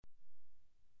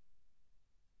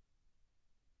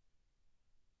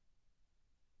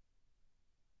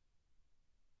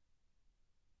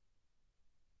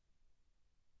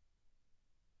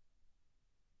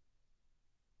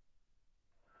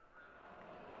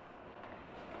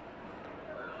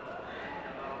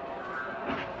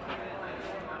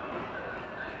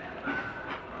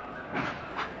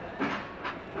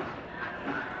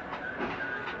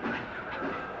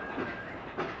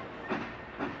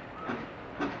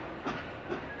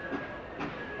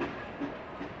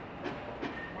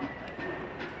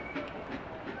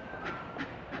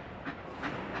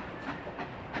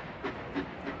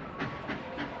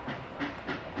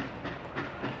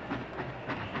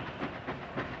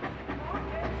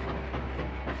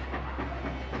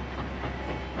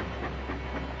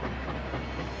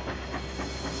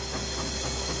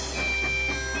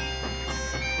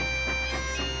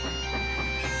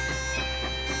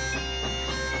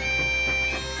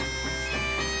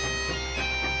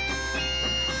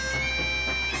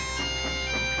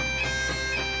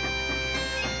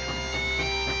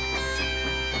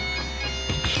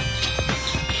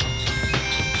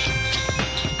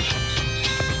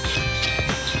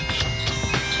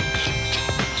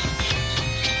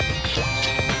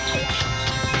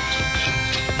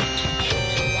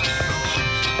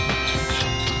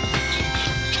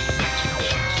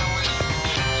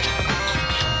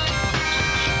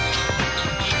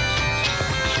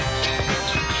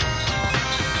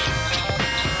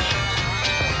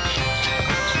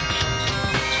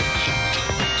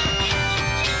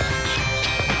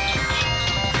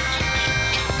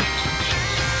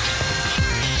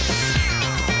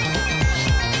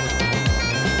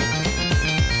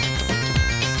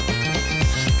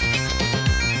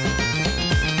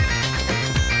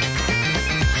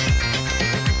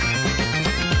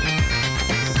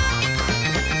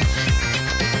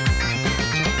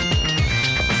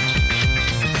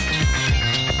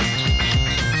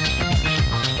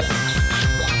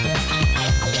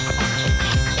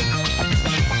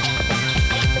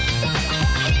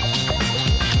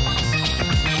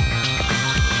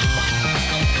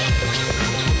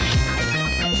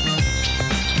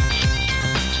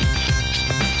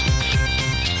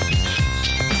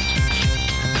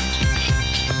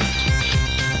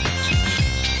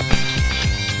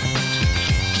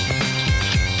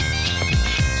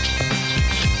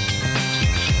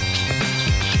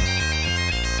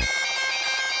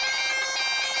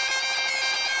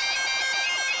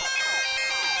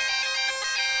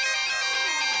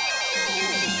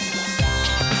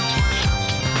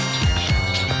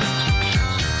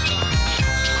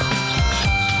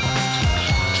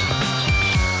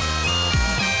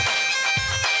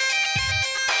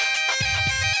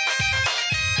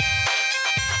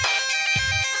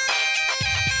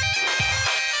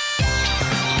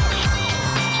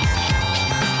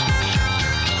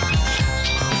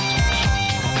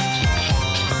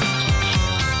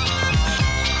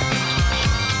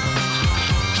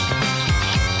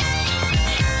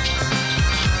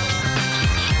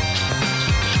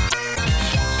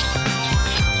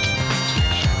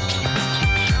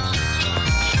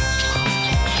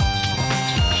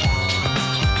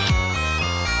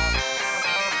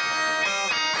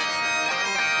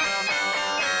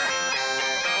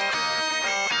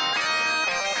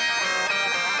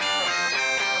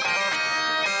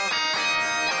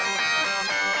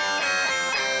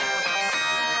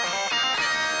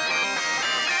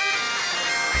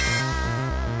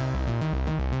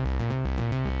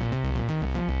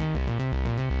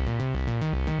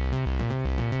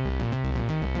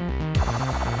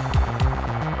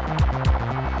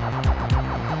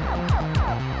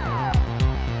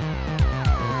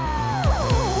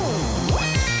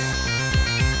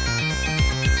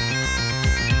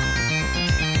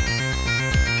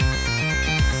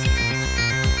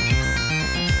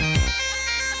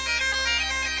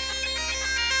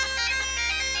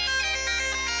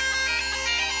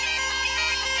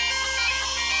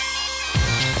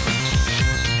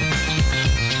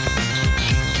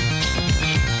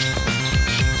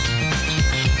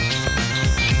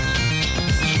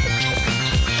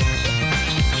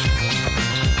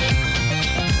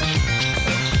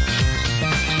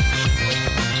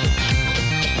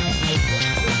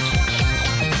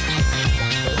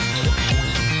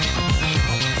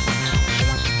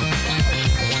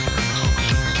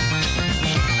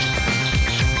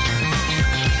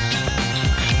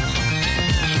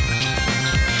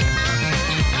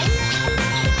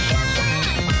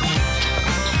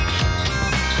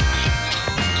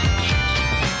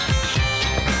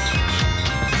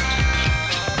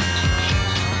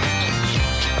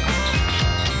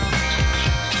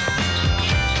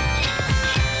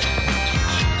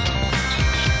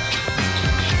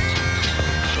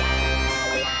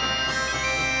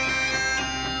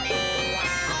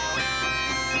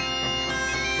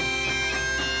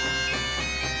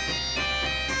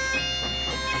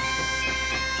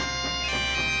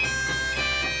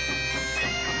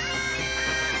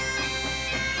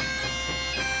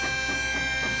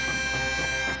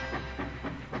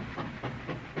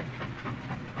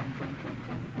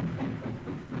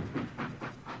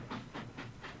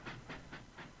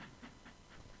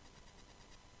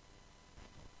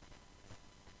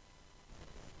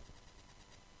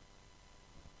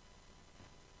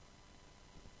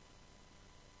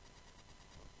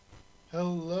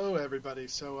Hello, everybody.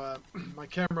 So, my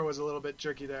camera was a little bit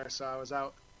jerky there, so I was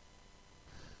out,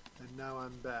 and now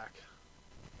I'm back.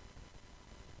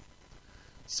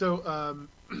 So,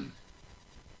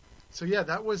 so yeah,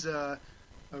 that was a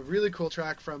really cool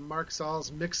track from Mark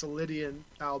Saul's Mixolydian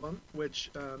album,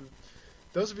 which,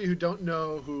 those of you who don't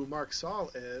know who Mark Saul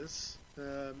is,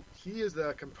 he is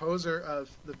the composer of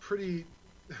the pretty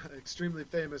extremely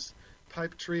famous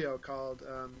pipe trio called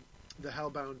The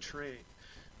Hellbound Train,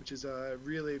 which is a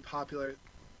really popular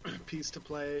piece to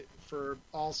play for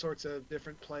all sorts of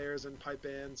different players and pipe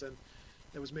bands, and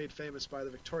it was made famous by the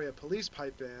Victoria Police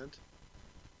Pipe Band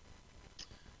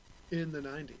in the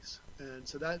 90s. And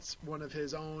so that's one of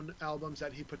his own albums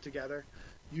that he put together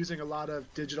using a lot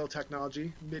of digital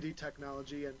technology, MIDI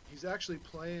technology, and he's actually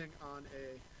playing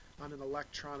on an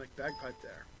electronic bagpipe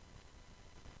there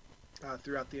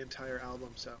throughout the entire album.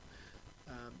 So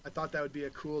I thought that would be a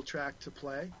cool track to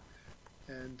play.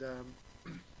 And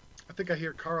I think I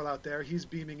hear Carl out there. He's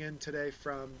beaming in today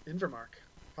from Invermark.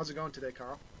 How's it going today,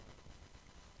 Carl?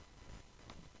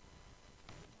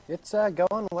 It's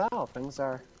going well. Things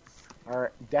are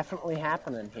definitely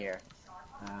happening here.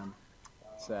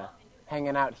 It's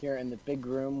hanging out here in the big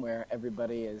room where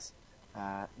everybody is,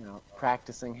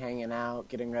 practicing, hanging out,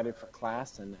 getting ready for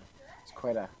class, and it's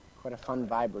quite a fun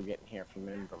vibe we're getting here from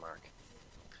Invermark.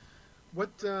 What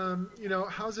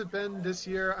how's it been this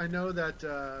year? I know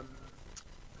that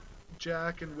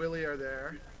Jack and Willie are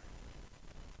there.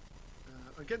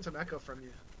 I'm getting some echo from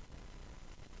you.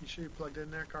 You sure you plugged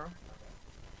in there, Carl?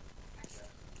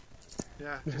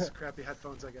 Yeah, just crappy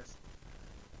headphones, I guess.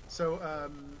 So,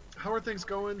 how are things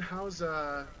going? How's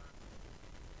what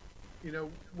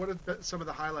have some of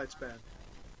the highlights been?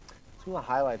 Some of the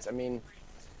highlights. I mean,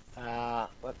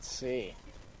 let's see.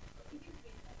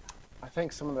 I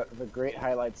think some of the great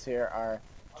highlights here are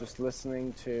just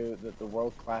listening to the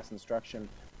world-class instruction.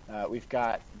 We've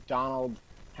got Donald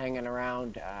hanging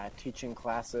around, teaching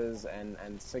classes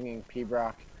and singing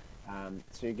Pibroch.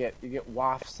 So you get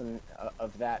wafts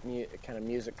of that kind of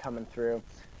music coming through.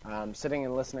 Sitting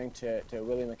and listening to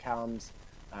Willie McCallum's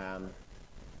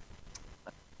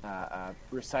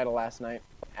recital last night,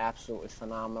 absolutely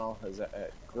phenomenal. He's a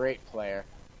great player.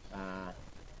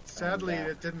 Sadly,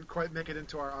 it didn't quite make it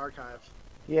into our archive.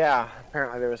 Yeah,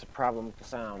 apparently there was a problem with the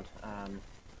sound.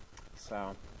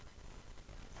 So,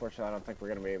 fortunately, I don't think we're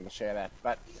going to be able to share that.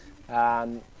 But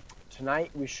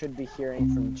tonight we should be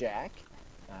hearing from Jack.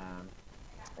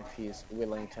 If he's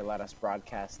willing to let us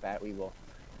broadcast that, we will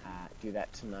do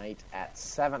that tonight at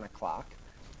 7 o'clock.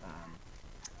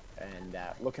 And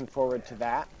looking forward to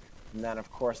that. And then, of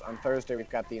course, on Thursday we've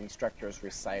got the instructor's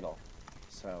recital.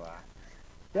 So,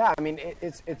 yeah, I mean,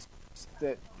 it's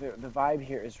the vibe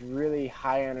here is really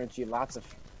high energy, lots of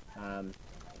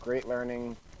great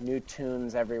learning, new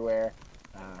tunes everywhere,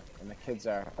 and the kids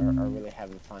are really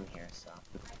having fun here. So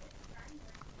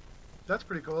that's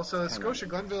pretty cool. So the Scotia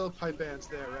Glenville Pipe Band's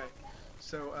there, right?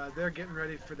 So they're getting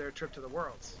ready for their trip to the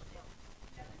Worlds.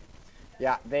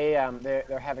 Yeah,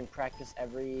 they're having practice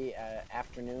every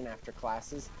afternoon after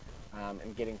classes,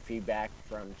 and getting feedback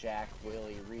from Jack,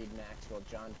 Willie, Reed Maxwell,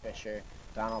 John Fisher,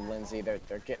 Donald Lindsay. They're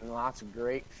getting lots of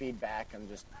great feedback and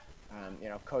just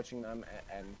coaching them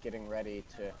and getting ready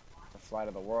to fly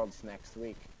to the Worlds next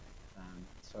week.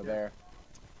 So they're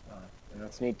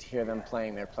it's neat to hear them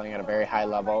playing. They're playing at a very high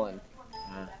level, and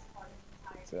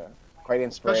it's quite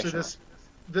inspirational. Especially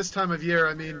this time of year.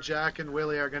 I mean, Jack and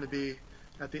Willie are going to be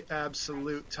at the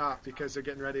absolute top because they're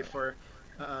getting ready for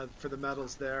the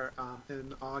medals there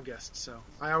in August. So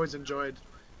I always enjoyed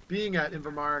being at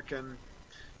Invermark, and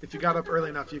if you got up early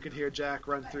enough, you could hear Jack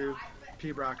run through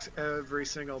Pibrochs every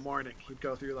single morning. He'd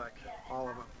go through like all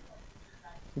of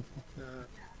them.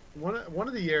 One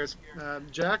of the years,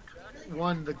 Jack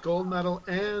won the gold medal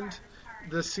and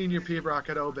the senior Pibroch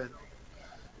at Oban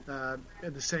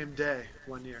in the same day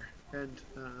one year, and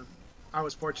I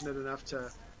was fortunate enough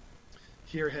to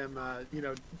hear him,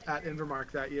 at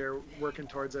Invermark that year, working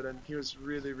towards it, and he was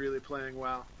really, really playing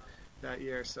well that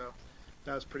year. So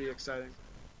that was pretty exciting.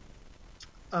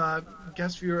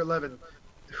 Guest viewer 11,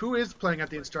 who is playing at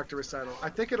the instructor recital? I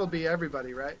think it'll be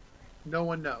everybody, right? No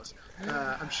one knows.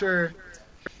 I'm sure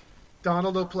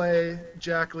Donald will play,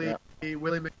 Jack Lee,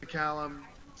 Willie McCallum,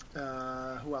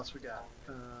 who else we got?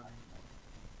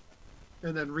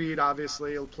 And then Reed,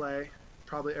 obviously, will play,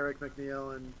 probably Eric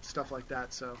McNeil and stuff like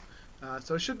that. So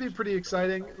it should be pretty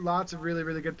exciting. Lots of really,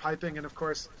 really good piping, and of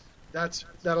course,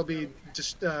 that'll be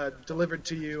just delivered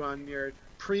to you on your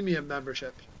premium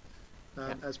membership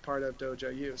as part of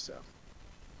Dojo U.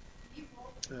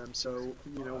 So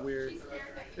we're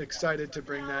excited to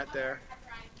bring that there.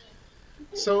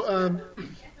 So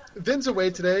Vin's away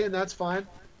today, and that's fine.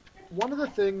 One of the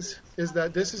things is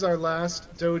that this is our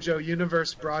last Dojo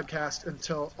Universe broadcast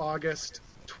until August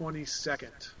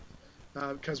 22nd,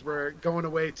 because we're going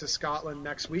away to Scotland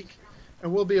next week,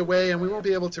 and we'll be away, and we won't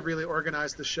be able to really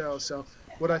organize the show. So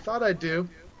what I thought I'd do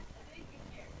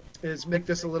is make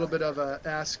this a little bit of a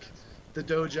Ask the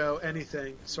Dojo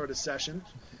Anything sort of session.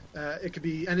 It could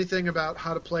be anything about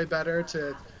how to play better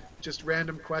to just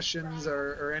random questions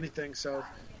or anything. So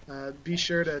be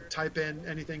sure to type in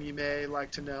anything you may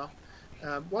like to know.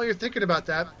 While you're thinking about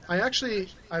that,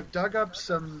 I've dug up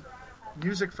some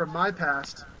music from my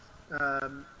past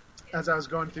as I was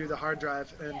going through the hard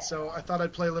drive, and so I thought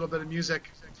I'd play a little bit of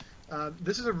music.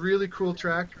 This is a really cool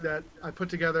track that I put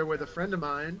together with a friend of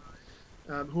mine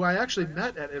who I actually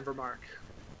met at Invermark.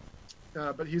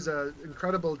 But he's an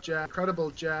incredible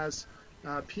jazz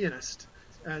pianist,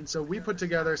 and so we put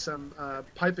together some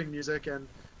piping music, and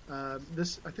I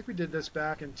think we did this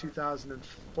back in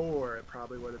 2004. It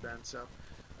probably would have been. So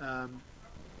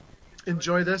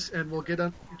enjoy this, and we'll get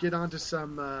on to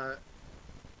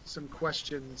some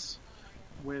questions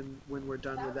when we're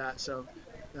done with that. So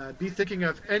be thinking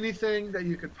of anything that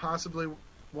you could possibly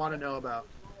want to know about,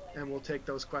 and we'll take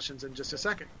those questions in just a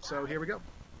second. So here we go.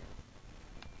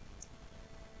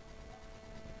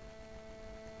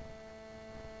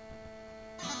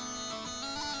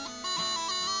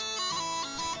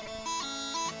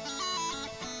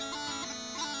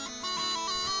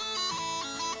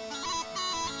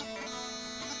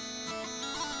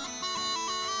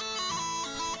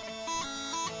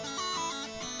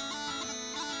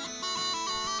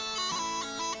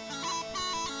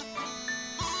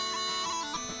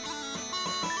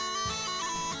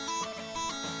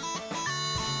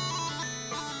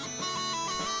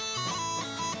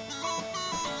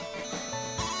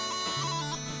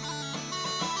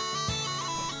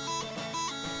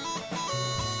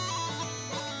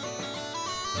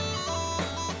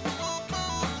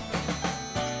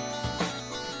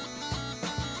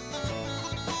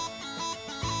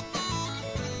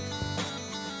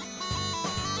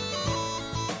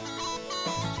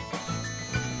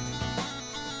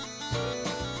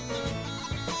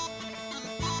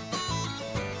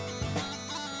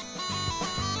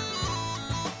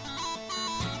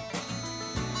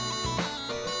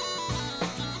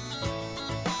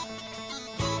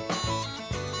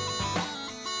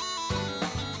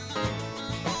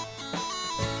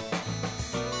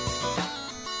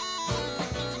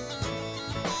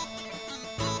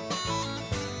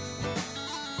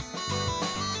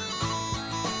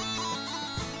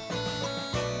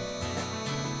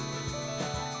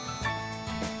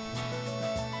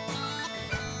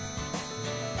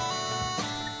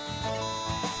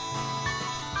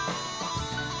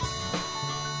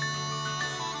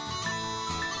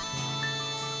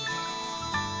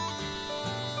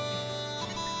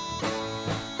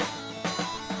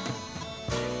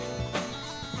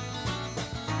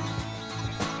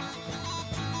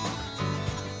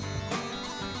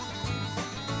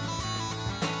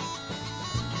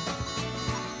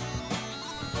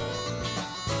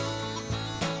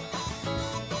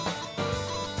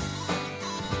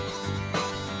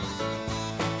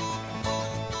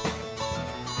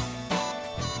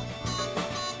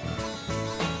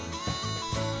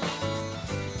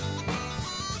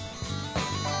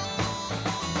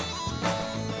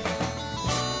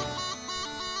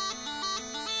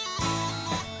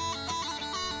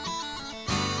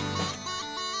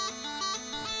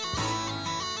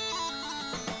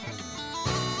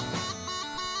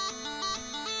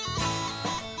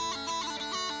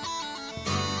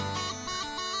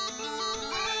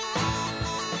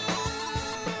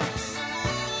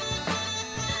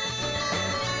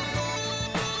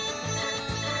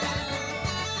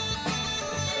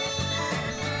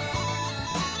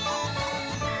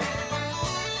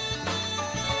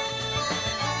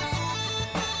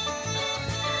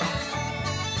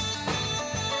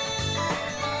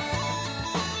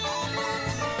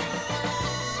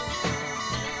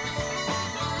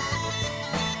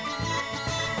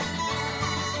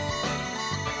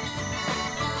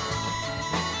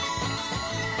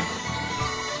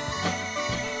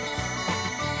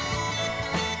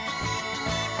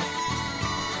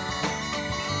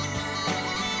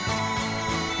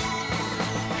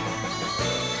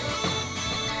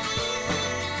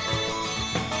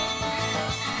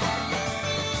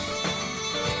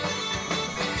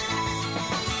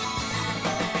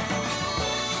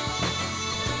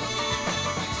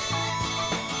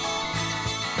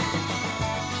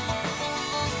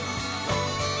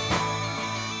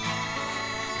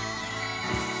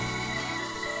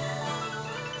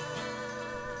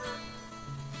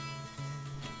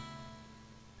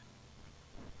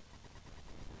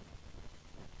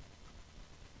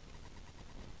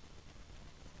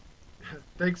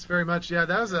 Thanks very much. Yeah,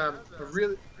 that was a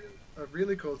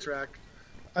really cool track.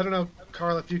 I don't know,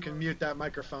 Carl, if you can mute that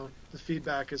microphone. The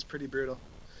feedback is pretty brutal.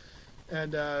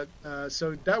 And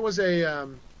so that was a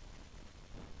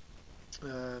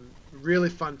really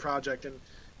fun project. And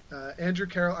Andrew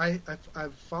Carroll,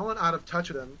 I've fallen out of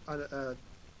touch with him,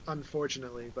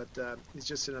 unfortunately, but he's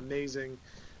just an amazing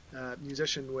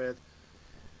musician with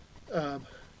a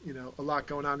lot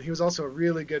going on. He was also a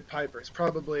really good piper. He's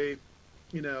probably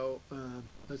a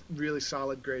really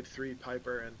solid grade 3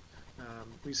 piper, and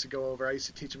we used to go over. I used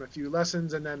to teach him a few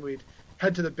lessons, and then we'd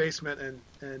head to the basement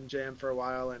and jam for a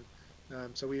while, and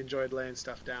so we enjoyed laying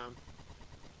stuff down.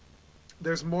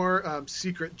 There's more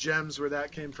secret gems where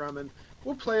that came from, and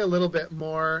we'll play a little bit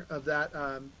more of that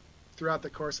throughout the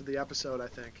course of the episode, I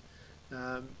think,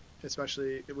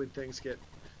 especially when things get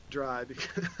dry,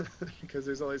 because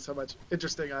there's only so much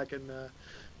interesting I can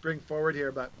bring forward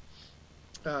here. But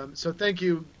so thank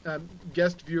you,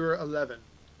 guest viewer 11.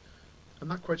 I'm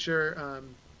not quite sure.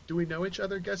 Do we know each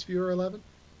other, guest viewer 11?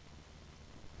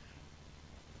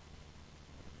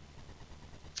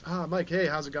 Mike, hey,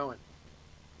 how's it going?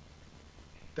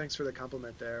 Thanks for the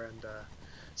compliment there. And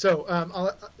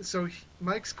so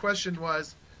Mike's question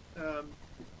was,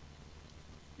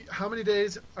 how many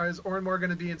days is Oranmore going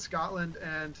to be in Scotland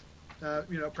and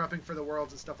prepping for the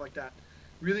Worlds and stuff like that?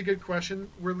 Really good question.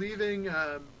 We're leaving.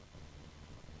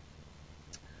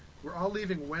 We're all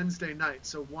leaving Wednesday night,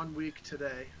 so 1 week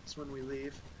today is when we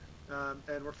leave,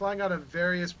 and we're flying out of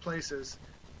various places,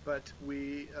 but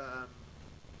we.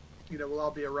 We'll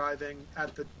all be arriving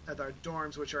at our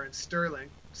dorms, which are in Stirling,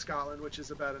 Scotland, which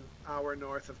is about an hour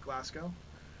north of Glasgow,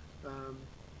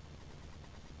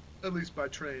 at least by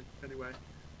train, anyway.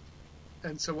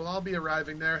 And so we'll all be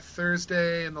arriving there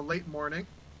Thursday in the late morning,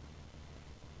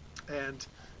 and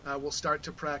we'll start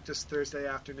to practice Thursday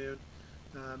afternoon,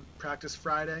 practice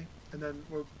Friday, and then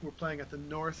we're playing at the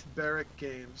North Berwick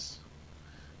Games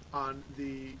on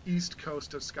the east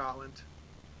coast of Scotland.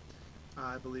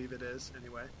 I believe it is,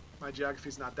 anyway. My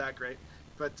geography's not that great.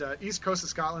 But east coast of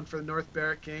Scotland for the North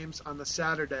Berwick Games on the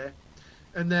Saturday.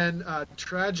 And then,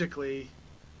 tragically,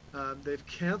 they've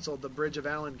canceled the Bridge of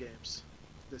Allen Games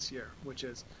this year, which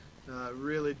is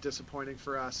really disappointing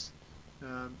for us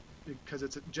because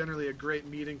it's generally a great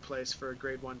meeting place for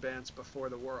Grade 1 bands before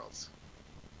the Worlds.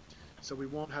 So we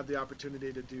won't have the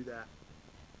opportunity to do that,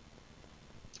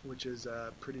 which is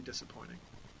pretty disappointing.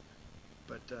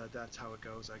 But that's how it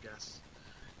goes, I guess.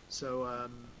 So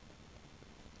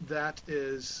that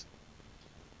is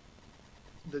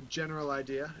the general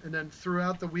idea. And then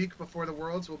throughout the week before the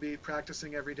Worlds, we'll be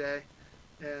practicing every day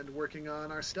and working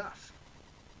on our stuff.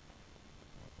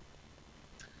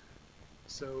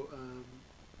 So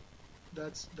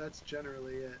that's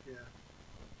generally it, yeah.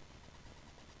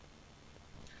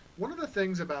 One of the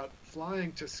things about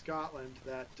flying to Scotland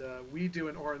that we do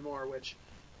in Oranmore, which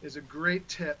is a great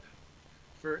tip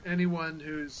for anyone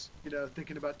who's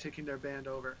thinking about taking their band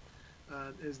over,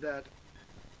 is that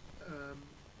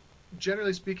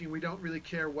generally speaking, we don't really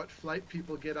care what flight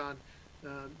people get on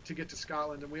to get to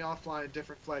Scotland, and we all fly in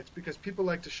different flights because people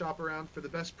like to shop around for the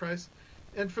best price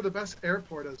and for the best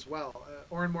airport as well.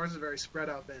 Oranmore is a very spread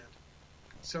out band,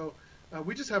 so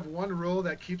we just have one rule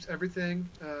that keeps everything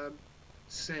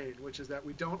sane, which is that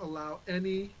we don't allow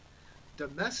any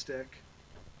domestic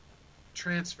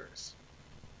transfers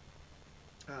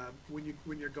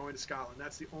when you're going to Scotland.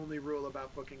 That's the only rule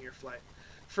about booking your flight.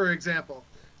 For example,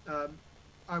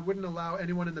 I wouldn't allow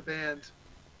anyone in the band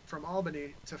from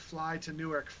Albany to fly to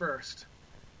Newark first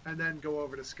and then go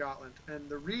over to Scotland. And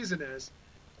the reason is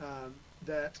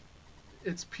that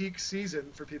it's peak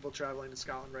season for people traveling to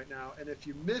Scotland right now, and if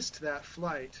you missed that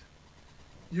flight,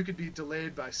 you could be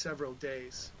delayed by several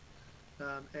days.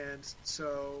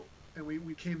 And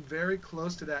we came very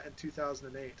close to that in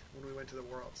 2008 when we went to the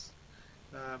Worlds.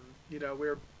 We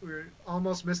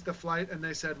almost missed the flight, and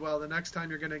they said, well, the next time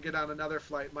you're going to get on another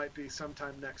flight might be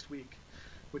sometime next week,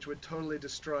 which would totally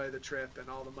destroy the trip and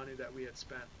all the money that we had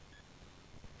spent.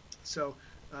 So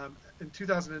in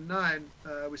 2009,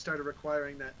 we started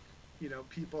requiring that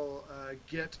people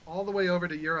get all the way over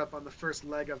to Europe on the first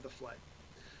leg of the flight.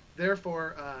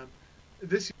 Therefore,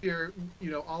 this year,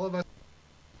 all of us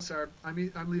are. I'm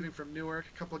leaving from Newark.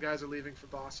 A couple of guys are leaving for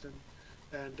Boston,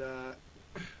 and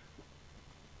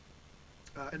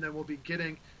then we'll be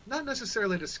getting not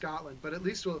necessarily to Scotland, but at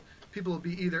least people will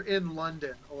be either in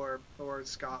London or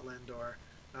Scotland, or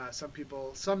some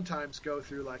people sometimes go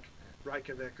through like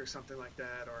Reykjavik or something like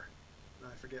that, or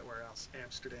I forget where else,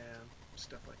 Amsterdam,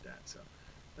 stuff like that. So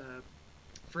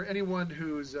for anyone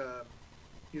who's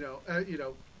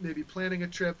maybe planning a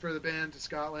trip for the band to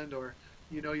Scotland, or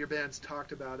your band's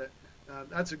talked about it,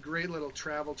 That's a great little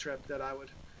travel tip that I would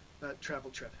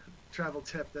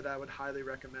highly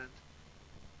recommend.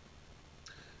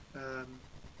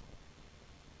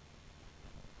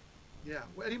 Yeah.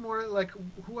 Any more? Like,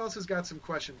 who else has got some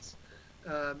questions?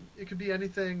 It could be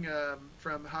anything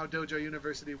from how Dojo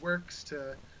University works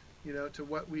to, to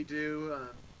what we do.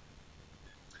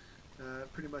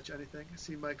 Pretty much anything. I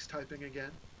see Mike's typing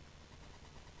again.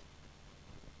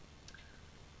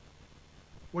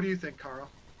 What do you think, Carl?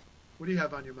 What do you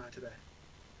have on your mind today?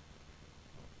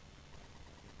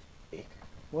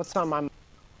 What's on my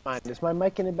mind? Is my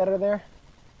mic any better there?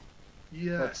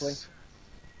 Yes. Hopefully.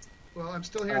 Well, I'm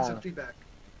still hearing some feedback.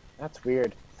 That's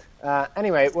weird.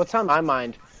 Anyway, what's on my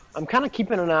mind? I'm kind of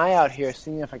keeping an eye out here,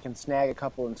 seeing if I can snag a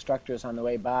couple instructors on the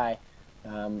way by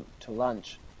to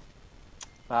lunch.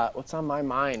 What's on my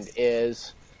mind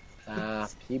is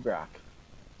P-Brock.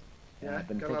 Yeah, I've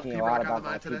been got thinking a P-Brock lot about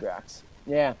my P-Brocks.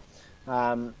 Yeah.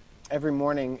 Every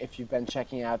morning, if you've been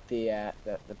checking out the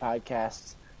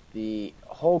podcasts, the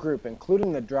whole group,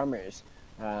 including the drummers,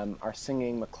 are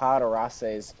singing McLeod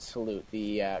Arase's Salute,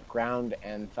 the ground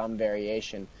and thumb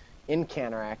variation in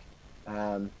Canorac.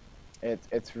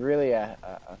 It's really a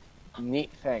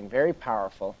neat thing, very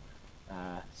powerful.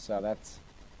 So that's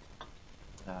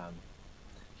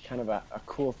kind of a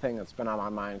cool thing that's been on my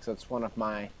mind, because it's one of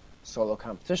my solo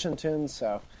competition tunes,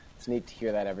 so it's neat to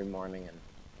hear that every morning. And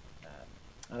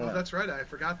I don't know. That's right. I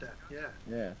forgot that. Yeah.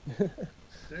 Yeah.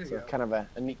 There you So go. kind of a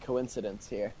neat coincidence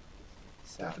here.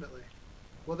 So. Definitely.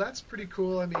 Well, that's pretty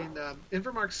cool. I mean,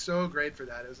 Invermark's so great for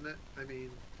that, isn't it? I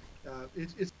mean,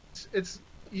 it's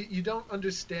you don't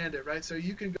understand it, right? So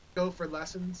you can go for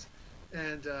lessons,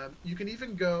 and you can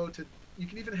even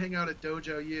hang out at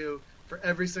Dojo U for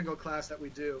every single class that we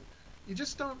do. You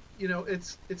just don't,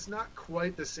 it's not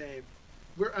quite the same.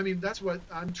 That's what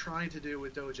I'm trying to do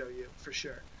with Dojo U for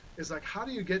sure. Is like, how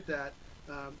do you get that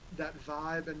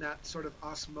vibe and that sort of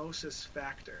osmosis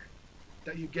factor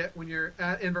that you get when you're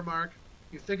at Invermark?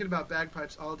 You're thinking about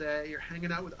bagpipes all day. You're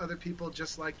hanging out with other people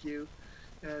just like you,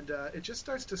 and it just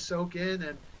starts to soak in,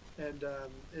 and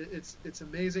it's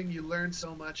amazing. You learn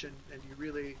so much, and you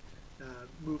really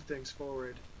move things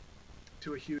forward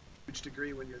to a huge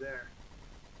degree when you're there.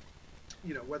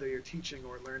 Whether you're teaching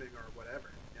or learning or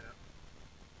whatever.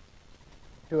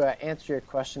 To answer your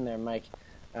question there, Mike,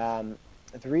 the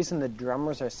reason the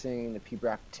drummers are singing the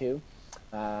P-Brock 2,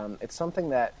 it's something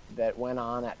that went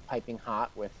on at Piping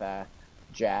Hot with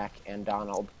Jack and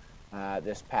Donald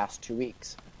this past 2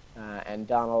 weeks. And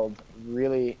Donald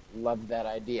really loved that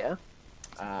idea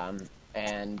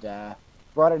and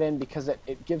brought it in because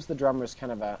it gives the drummers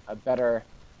kind of a better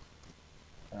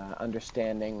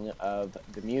understanding of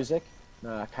the music,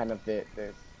 kind of the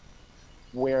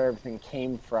where everything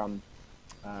came from,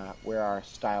 where our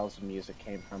styles of music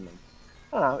came from. And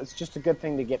I don't know, it's just a good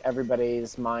thing to get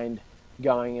everybody's mind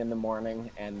going in the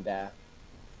morning, and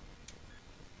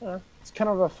it's kind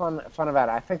of a fun event.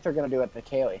 I think they're going to do it at the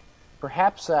Cayley.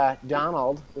 Perhaps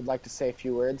Donald would like to say a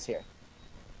few words here.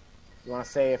 You want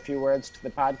to say a few words to the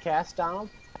podcast, Donald?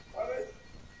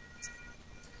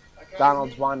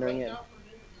 Donald's wandering in.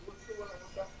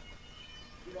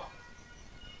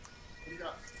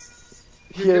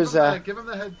 Here's give him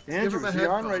the head. Andrew, give him is he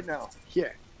on right now?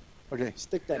 Here. Okay.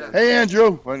 Stick that in. Hey,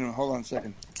 Andrew. Wait a minute, hold on a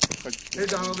second. Hey,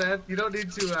 Donald, man. You don't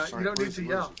need to. Sorry, you don't need to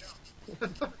yell.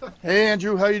 Hey,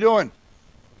 Andrew. How you doing?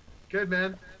 Good,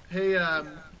 man. Hey,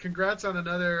 congrats on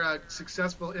another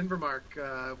successful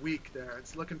Invermark week there.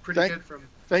 It's looking pretty good from.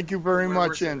 Thank you very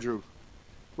much, Andrew.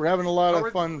 We're having a lot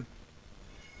of fun.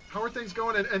 How are things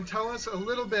going? And tell us a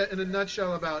little bit in a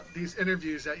nutshell about these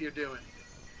interviews that you're doing.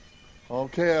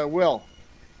 Okay, I will.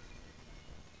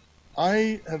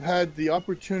 I have had the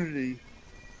opportunity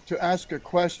to ask a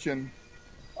question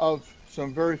of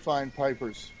some very fine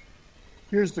pipers.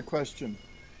 Here's the question.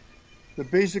 The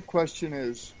basic question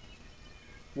is,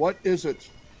 what is it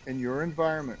in your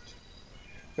environment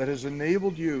that has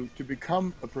enabled you to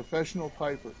become a professional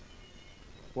piper?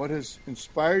 What has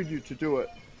inspired you to do it?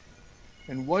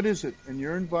 And what is it in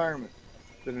your environment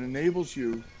that enables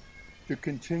you to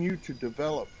continue to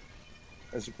develop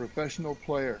as a professional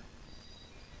player,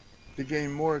 to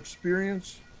gain more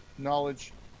experience,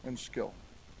 knowledge, and skill?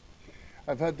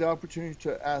 I've had the opportunity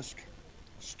to ask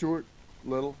Stuart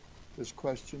Little this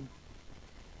question,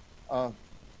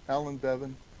 Alan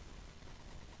Bevan,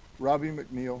 Robbie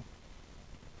McNeil,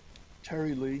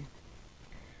 Terry Lee,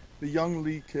 the young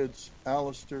Lee kids,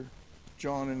 Alistair,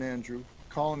 John, and Andrew.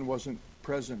 Colin wasn't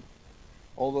present,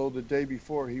 although the day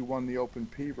before he won the Open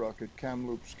P-Brock at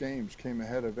Kamloops Games, came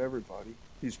ahead of everybody.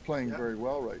 He's playing very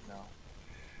well right now.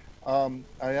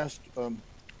 I asked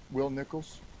Will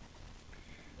Nichols,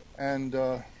 And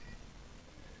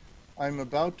I'm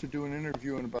about to do an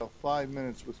interview in about 5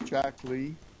 minutes with Jack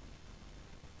Lee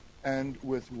and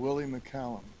with Willie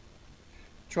McCallum,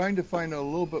 trying to find out a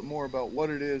little bit more about what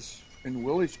it is, in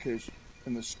Willie's case,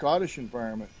 in the Scottish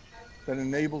environment that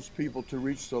enables people to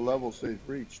reach the levels they've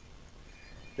reached.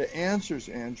 The answers,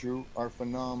 Andrew, are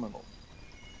phenomenal.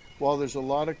 While there's a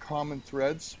lot of common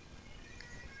threads,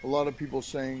 a lot of people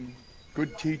saying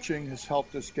good teaching has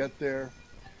helped us get there,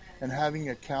 and having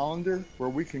a calendar where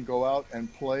we can go out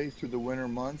and play through the winter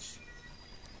months,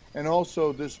 and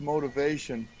also this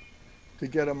motivation to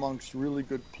get amongst really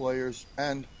good players.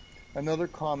 And another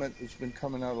comment that's been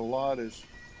coming out a lot is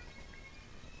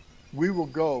we will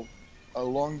go a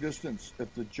long distance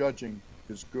if the judging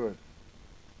is good.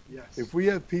 Yes. If we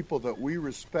have people that we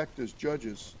respect as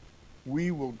judges,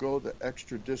 we will go the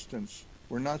extra distance.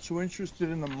 We're not so interested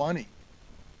in the money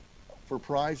for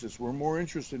prizes. We're more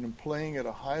interested in playing at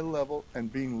a high level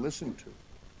and being listened to.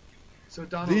 So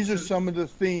Donald, These are some of the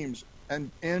themes.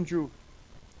 And Andrew,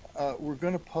 we're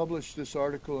going to publish this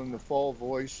article in the Fall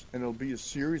Voice, and it'll be a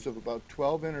series of about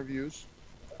 12 interviews.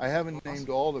 I haven't named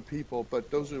all the people, but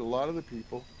those are a lot of the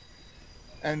people.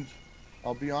 And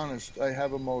I'll be honest, I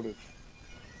have a motive.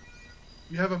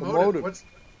 You have a The motive. motive.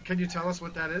 Can you tell us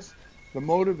what that is? The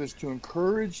motive is to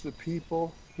encourage the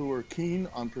people who are keen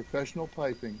on professional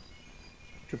piping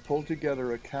to pull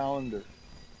together a calendar.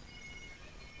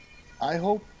 I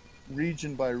hope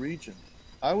region by region.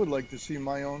 I would like to see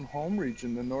my own home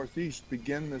region, the Northeast,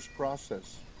 begin this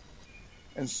process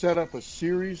and set up a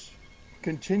series,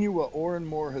 continue what Oran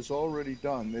Moore has already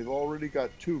done. They've already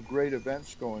got 2 great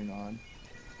events going on,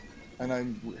 and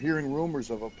I'm hearing rumors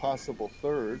of a possible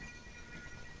third.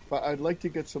 But I'd like to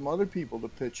get some other people to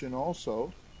pitch in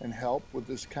also and help with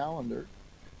this calendar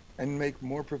and make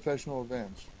more professional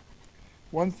events.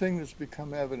 One thing that's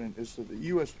become evident is that the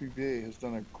USPBA has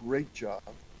done a great job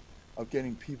of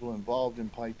getting people involved in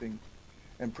piping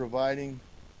and providing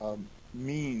a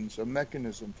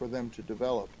mechanism for them to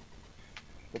develop.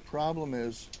 The problem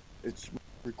is it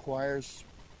requires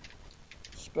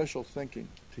special thinking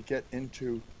to get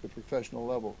into the professional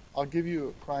level. I'll give you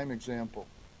a prime example.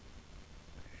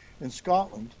 In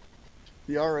Scotland,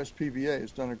 the RSPBA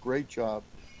has done a great job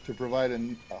to provide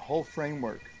a whole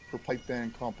framework for pipe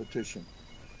band competition.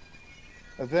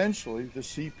 Eventually, the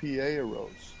CPA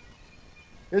arose.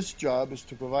 Its job is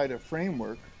to provide a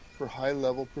framework for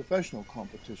high-level professional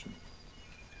competition.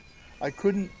 I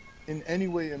couldn't in any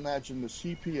way imagine the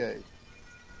CPA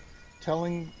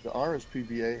telling the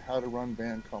RSPBA how to run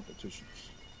band competitions.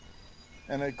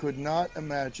 And I could not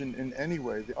imagine in any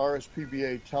way the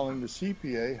RSPBA telling the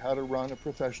CPA how to run a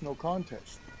professional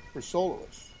contest for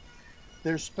soloists.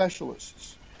 They're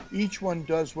specialists. Each one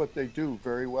does what they do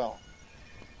very well.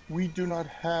 We do not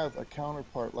have a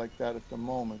counterpart like that at the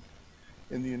moment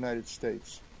in the United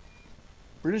States.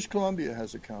 British Columbia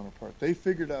has a counterpart. They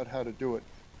figured out how to do it.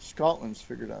 Scotland's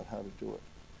figured out how to do it.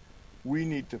 We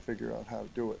need to figure out how to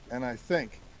do it. And I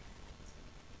think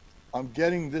I'm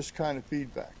getting this kind of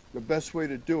feedback. The best way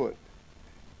to do it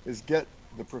is get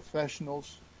the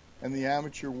professionals and the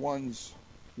amateur ones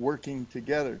working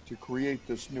together to create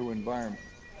this new environment.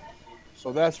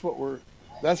 So that's what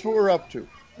we're up to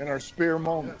in our spare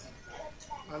moments. Yes.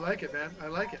 I like it, man. I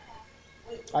like it.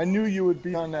 I knew you would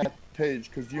be on that page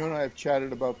because you and I have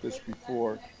chatted about this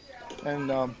before. And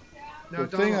the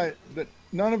thing that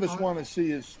none of us want to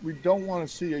see is we don't want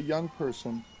to see a young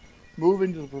person move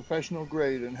into the professional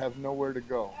grade and have nowhere to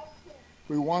go.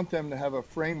 We want them to have a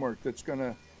framework that's going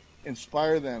to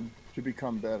inspire them to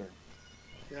become better.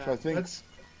 Yeah, so I think that's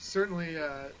certainly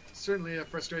a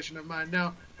frustration of mine.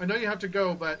 Now, I know you have to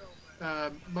go, but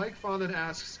Mike Fondon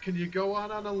asks, can you go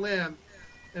out on a limb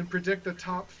and predict the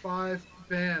top 5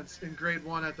 bands in Grade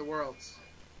 1 at the Worlds?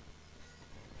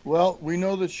 Well, we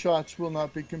know that Shots will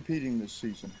not be competing this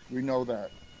season. We know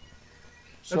that.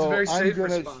 That's a very safe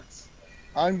response.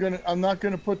 I'm not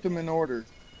going to put them in order,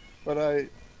 but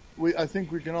I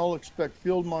think we can all expect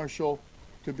Field Marshal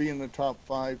to be in the top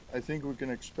 5. I think we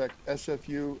can expect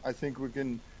SFU. I think we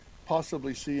can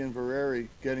possibly see Inverary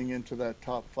getting into that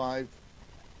top 5.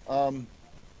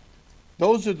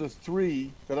 Those are the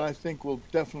 3 that I think will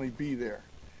definitely be there.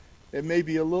 It may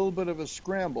be a little bit of a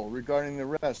scramble regarding the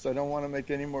rest. I don't want to make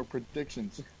any more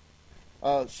predictions.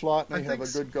 Slot may have a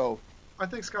good go. I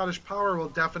think Scottish Power will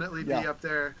definitely be up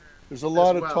there. There's a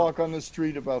lot of talk on the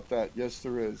street about that. Yes,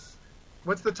 there is.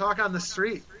 What's the talk on the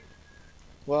street?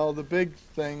 Well, the big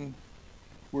thing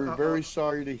we're very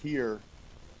sorry to hear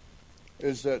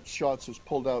is that Shots has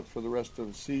pulled out for the rest of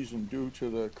the season due to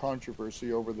the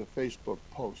controversy over the Facebook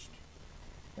post.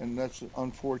 And that's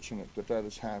unfortunate that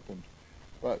has happened.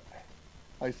 But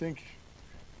I think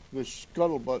the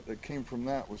scuttlebutt that came from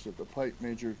that was that the pipe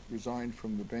major resigned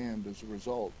from the band as a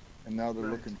result, and now they're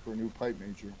Right. looking for a new pipe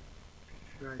major.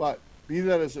 Right. But be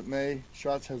that as it may,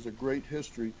 Schatz has a great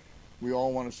history. We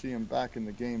all want to see him back in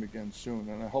the game again soon,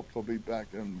 and I hope they'll be back.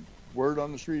 And word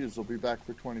on the street is they'll be back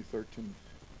for 2013.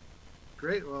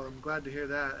 Great. Well, I'm glad to hear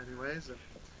that. Anyways,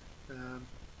 and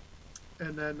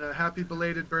then happy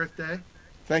belated birthday.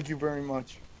 Thank you very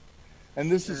much. And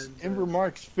this is And,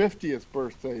 Invermark's 50th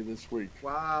birthday this week.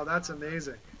 Wow, that's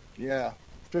amazing. Yeah,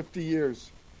 50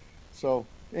 years. So,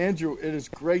 Andrew, it is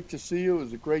great to see you. It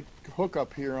was a great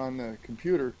hookup here on the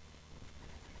computer.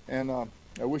 And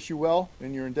I wish you well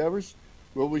in your endeavors.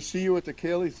 Will we see you at the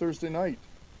Cayley Thursday night?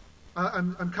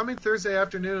 I'm coming Thursday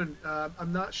afternoon.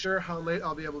 I'm not sure how late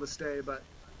I'll be able to stay, but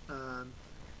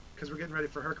because we're getting ready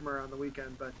for Herkimer on the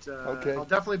weekend. But Okay. I'll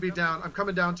definitely be down. I'm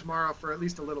coming down tomorrow for at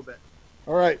least a little bit.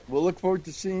 All right, we'll look forward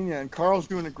to seeing you. And Carl's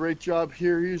doing a great job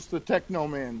here. He's the techno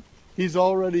man. He's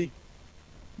already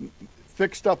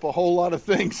fixed up a whole lot of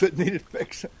things that needed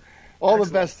fixing. All Excellent.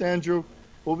 the best, Andrew.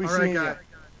 We'll be All right, seeing guy. you.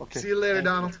 Okay. See you later,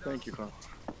 Donald. Thank you, Carl.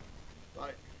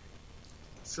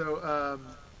 So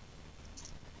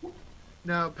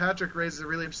now Patrick raises a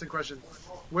really interesting question.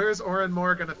 Where's Oren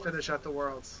Moore going to finish at the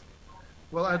Worlds?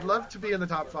 Well, I'd love to be in the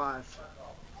top 5,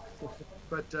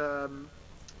 but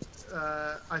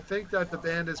I think that the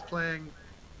band is playing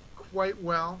quite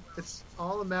well. It's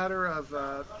all a matter of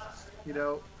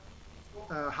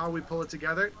how we pull it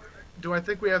together. Do I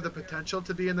think we have the potential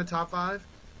to be in the top 5?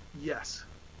 Yes,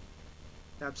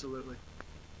 absolutely.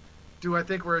 Do I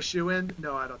think we're a shoe-in?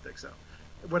 No, I don't think so.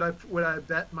 Would I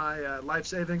bet my life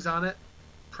savings on it?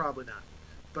 Probably not.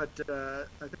 But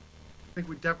I think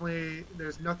we definitely,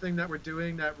 there's nothing that we're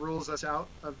doing that rules us out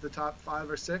of the top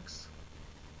 5 or 6.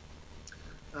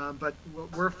 But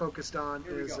what we're focused on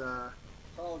is Carl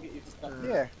will get you some stuff.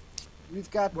 Here, we've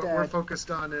got what we're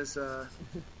focused on is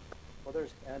Well,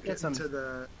 there's Andrew. Get some into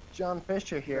the John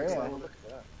Fisher here. Excellent. Look at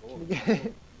that.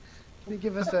 Cool. Can you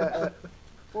give us a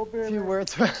Well, Bear, few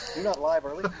words? You're not live,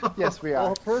 are we? Yes, we are.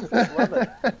 Oh, perfect. Love it.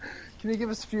 Can you give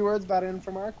us a few words about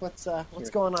Infomark? What's Sure.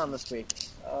 going on this week?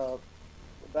 We're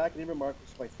back in Invermark.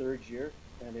 It's my 3rd year,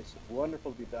 and it's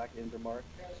wonderful to be back in Invermark.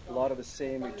 A lot of the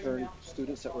same return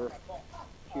students that were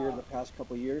here in the past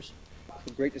couple of years.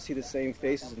 It's great to see the same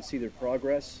faces and see their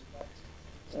progress.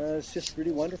 It's just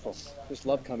really wonderful. Just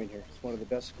love coming here. It's one of the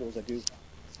best schools I do.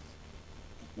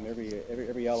 And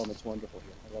every element's wonderful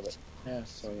here. I love it.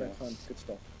 Yes, So yeah, fun. good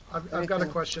stuff. I've got a Anything-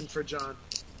 question for John.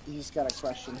 He's got a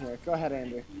question here. Go ahead,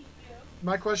 Andrew.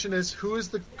 My question is, who is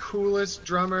the coolest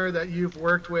drummer that you've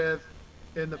worked with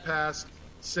in the past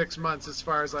 6 months, as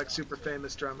far as like super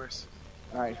famous drummers?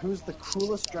 All right, who's the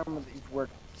coolest drummer that you've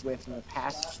worked with in the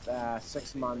past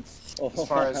 6 months, Oh. as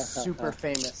far as super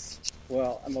famous?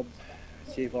 Well, I'm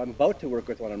about to work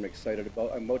with one I'm excited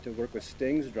about. I'm about to work with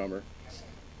Sting's drummer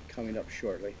coming up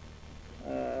shortly.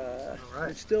 right.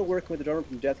 I'm still working with the drummer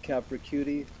from Death Cab for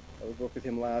Cutie. I worked with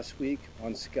him last week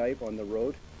on Skype on the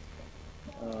road.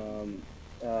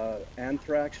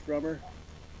 Anthrax drummer,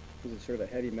 who's sort of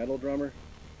a heavy metal drummer.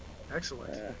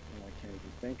 Excellent. I can't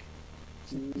even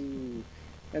think.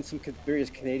 And some various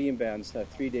Canadian bands,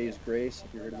 3 Days Grace,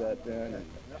 if you heard of that band, and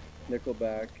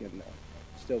Nickelback, and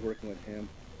still working with him.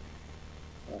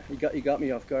 You got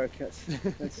me off guard.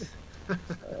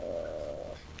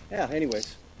 Yeah.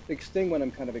 Anyways, Big Sting one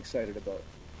I'm kind of excited about.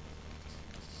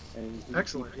 And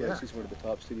Excellent, He plays, yeah. He's one of the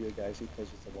top studio guys. He plays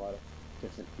with a lot of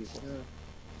different people.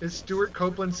 Is Stuart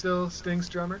Copeland still Sting's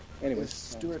drummer? Anyways, Is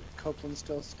Stuart Copeland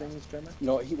still Sting's drummer?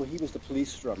 no, he was the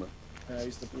Police drummer.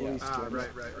 He's the police Ah, drummer.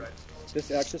 right.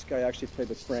 This guy actually played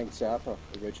with Frank Zappa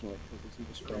originally. He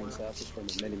was Frank Zappa's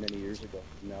drummer many years ago.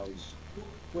 And now he's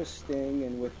with Sting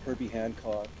and with Herbie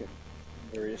Hancock and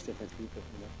various different people.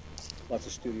 Lots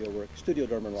of studio work. Studio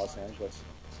drummer in Los Angeles.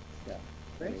 Yeah.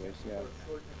 Great. Anyways, yeah.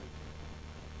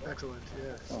 Excellent.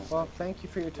 Yeah. Well, thank you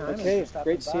for your time. and Okay, for stopping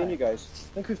great seeing by. you guys.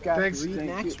 I think we've got Thanks. Reed Thank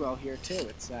you. Maxwell here too.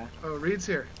 It's Oh, Reed's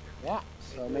here. yeah.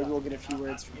 So maybe we'll get a few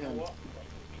words from him.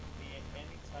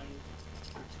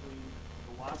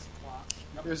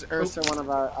 Here's Ursa, one of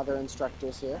our other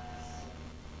instructors here.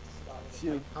 How's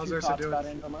Few Ursa thoughts doing? about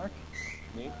Infomark?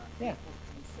 Me? Yeah.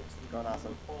 Going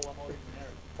awesome.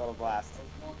 Total blast.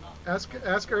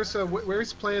 Ask Ursa where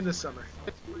he's playing this summer.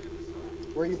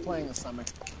 Where are you playing this summer?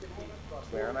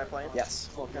 Where am I playing? Yes.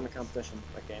 What kind of competition?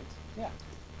 What games?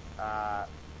 Yeah.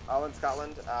 All in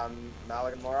Scotland.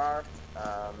 Malagan Morar.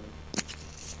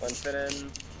 Glenfinnan.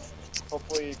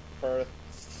 Hopefully Perth.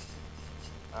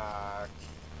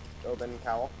 Oban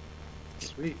Cowell.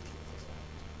 Sweet.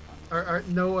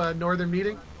 No northern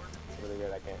meeting? It's really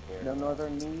good. I can't hear. No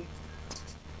northern meet.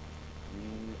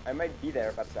 I might be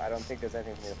there, but I don't think there's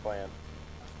anything for me to play in.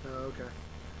 Oh, okay.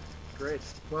 Great.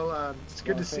 Well, it's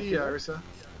good to see you, Ursa.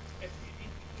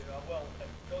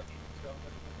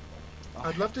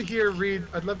 I'd love to hear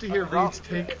Reed's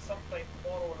take.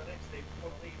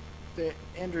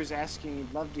 Andrew's asking,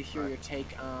 he'd love to hear your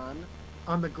take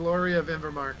on the glory of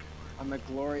Invermark. On the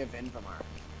glory of Invermark.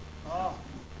 Oh.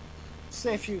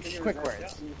 Say a few quick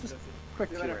words. Just quick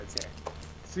few words here.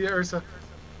 See you, Ursa.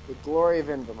 The glory of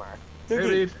Invermark. Hey,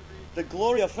 Reed. The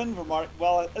glory of Invermark.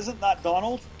 Well, isn't that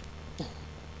Donald?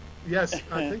 Yes,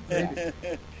 I think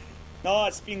maybe. No,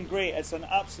 it's been great. It's an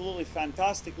absolutely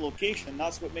fantastic location.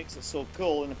 That's what makes it so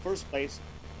cool in the first place.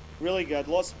 Really good.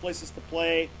 Lots of places to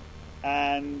play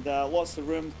and lots of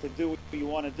room to do what you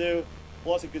want to do.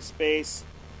 Lots of good space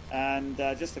and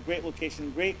just a great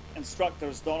location. Great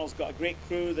instructors. Donald's got a great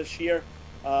crew this year.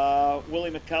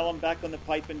 Willie McCallum back on the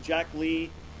pipe and Jack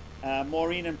Lee,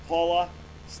 Maureen and Paula,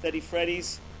 Steady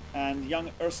Freddy's, and young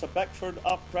Ursa Beckford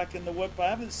up cracking the whip. I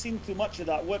haven't seen too much of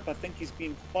that whip. I think he's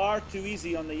been far too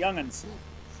easy on the young'uns.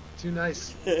 Too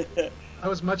nice. I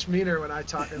was much meaner when I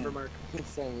taught Invermark. He's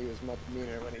saying he was much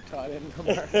meaner when he taught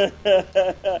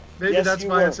Invermark. Maybe Yes, that's you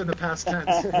why were. it's in the past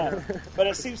tense. You know? But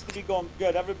it seems to be going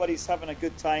good. Everybody's having a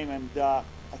good time, and I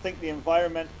think the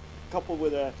environment, coupled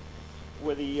with the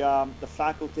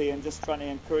faculty and just trying to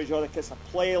encourage other kids to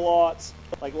play lots.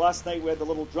 Like last night we had the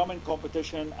little drumming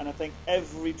competition, and I think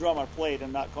every drummer played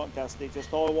in that contest. They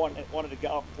just all wanted to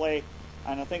get up and play,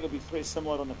 and I think it'll be pretty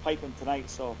similar on the piping tonight,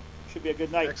 so should be a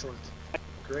good night. Excellent.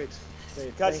 Great.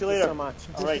 Catch you later. So much.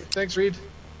 All right. Thanks, Reed.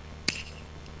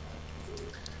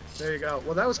 There you go.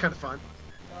 Well, that was kind of fun.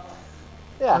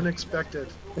 Yeah. Unexpected.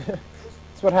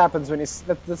 That's what happens when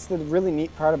that's the really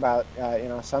neat part about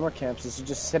summer camps is you're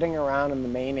just sitting around in the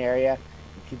main area,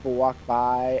 and people walk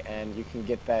by, and you can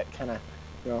get that kind of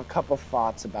a couple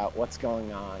thoughts about what's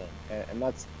going on, and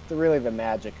that's really the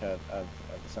magic of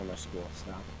summer school.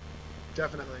 So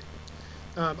Definitely.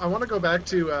 I want to go back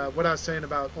to what I was saying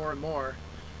about Oran Moore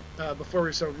before we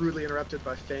were so rudely interrupted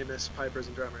by famous pipers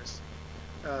and drummers.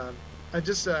 I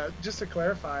just to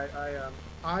clarify,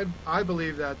 I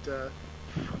believe that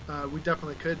we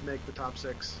definitely could make the top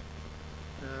six.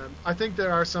 I think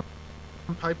there are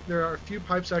a few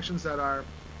pipe sections that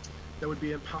would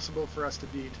be impossible for us to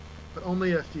beat, but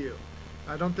only a few.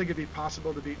 I don't think it'd be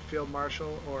possible to beat Field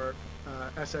Marshal or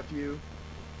SFU.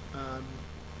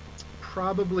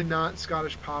 Probably not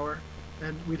Scottish Power,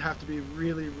 and we'd have to be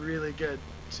really, really good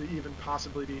to even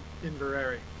possibly beat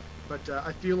Inverary. But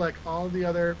I feel like all the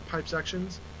other pipe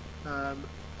sections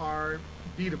are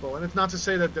beatable, and it's not to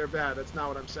say that they're bad. That's not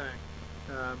what I'm saying.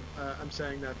 I'm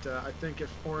saying that I think if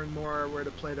Oran Moore were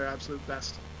to play their absolute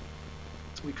best,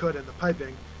 we could in the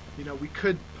piping. We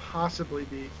could possibly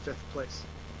be 5th place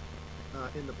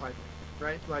in the piping,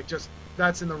 right? Like just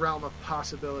that's in the realm of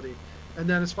possibility. And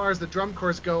then as far as the drum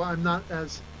corps go, I'm not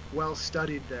as well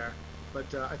studied there,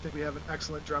 but I think we have an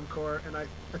excellent drum corps, and I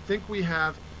think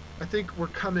we're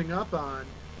coming up on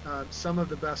some of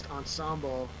the best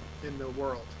ensemble in the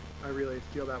world. I really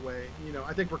feel that way.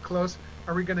 I think we're close.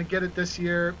 Are we going to get it this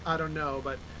year? I don't know,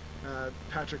 but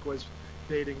Patrick was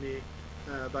baiting me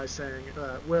by saying,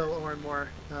 will Oran Moore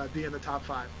be in the top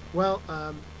 5? Well,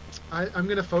 I'm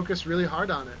going to focus really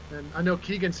hard on it. And I know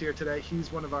Keegan's here today. He's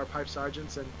one of our pipe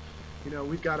sergeants, and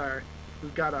we've got our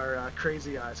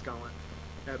crazy eyes going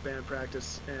at band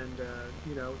practice, and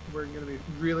we're going to be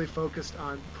really focused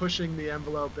on pushing the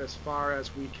envelope as far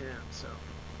as we can.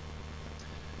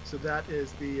 So that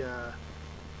is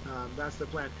that's the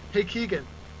plan. Hey Keegan,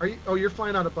 you're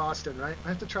flying out of Boston, right? I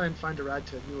have to try and find a ride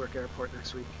to Newark Airport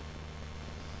next week.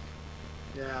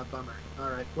 Yeah, bummer. All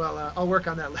right. Well, I'll work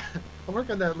on that. I'll work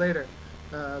on that later.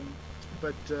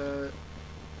 But there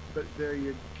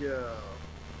you go.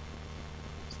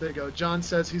 So there you go. John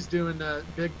says he's doing a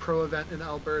big pro event in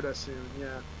Alberta soon.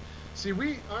 Yeah. See,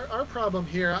 our problem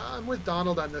here. I'm with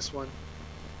Donald on this one.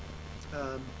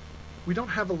 We don't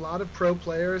have a lot of pro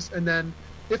players, and then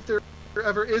if there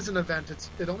ever is an event,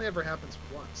 it only ever happens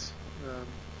once.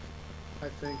 I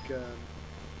think.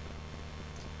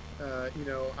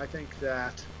 I think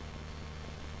that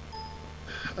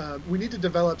we need to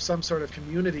develop some sort of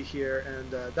community here,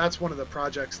 and that's one of the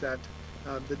projects that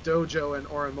the dojo and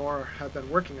Oran Moore have been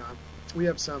working on. We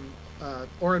have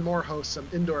Oran Moore hosts some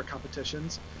indoor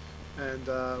competitions, and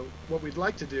what we'd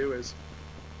like to do is,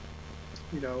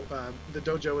 the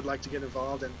dojo would like to get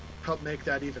involved and help make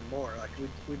that even more. Like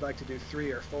we'd like to do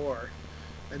 3 or 4,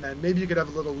 and then maybe you could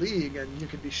have a little league, and you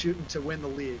could be shooting to win the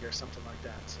league or something like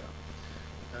that. So.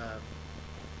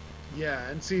 Yeah,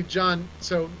 and see, John,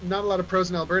 so not a lot of pros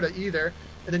in Alberta either,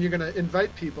 and then you're going to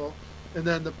invite people, And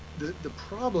then the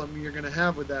problem you're going to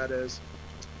have with that is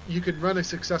you could run a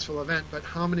successful event, but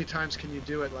how many times can you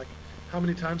do it? Like, how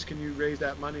many times can you raise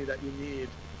that money that you need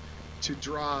to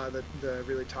draw the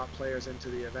really top players into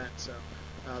the event? So,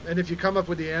 and if you come up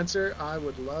with the answer, I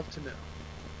would love to know.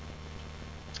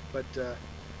 But,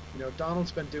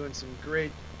 Donald's been doing some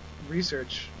great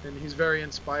research, and he's very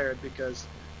inspired because,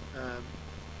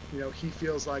 he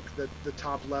feels like the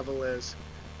top level is,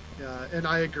 and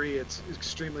I agree, it's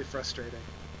extremely frustrating.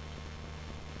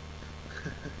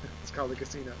 It's called a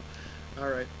casino. All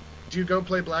right. Do you go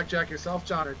play blackjack yourself,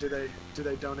 John, or do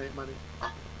they donate money?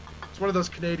 It's one of those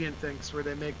Canadian things where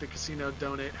they make the casino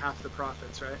donate half the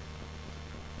profits, right?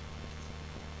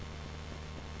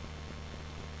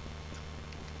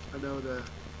 I know the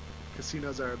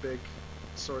casinos are a big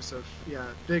source of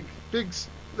big.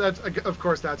 That's of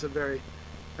course that's a very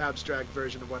abstract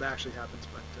version of what actually happens,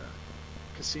 but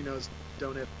casinos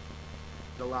donate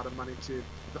a lot of money to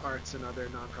the arts and other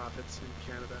nonprofits in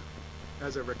Canada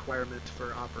as a requirement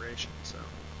for operation. So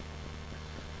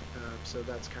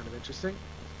that's kind of interesting.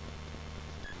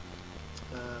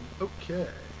 Okay.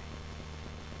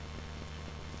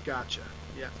 Gotcha.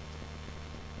 Yeah.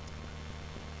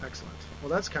 Excellent. Well,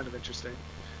 that's kind of interesting.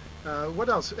 What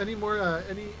else? Any more?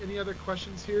 Any other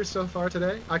questions here so far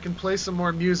today? I can play some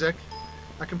more music.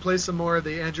 I can play some more of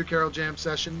the Andrew Carroll Jam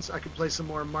sessions. I can play some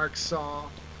more Mark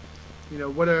Saul.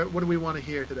 What do we want to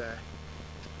hear today?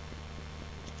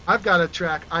 I've got a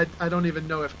track I don't even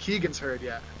know if Keegan's heard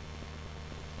yet.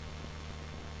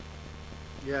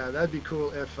 Yeah, that'd be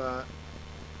cool if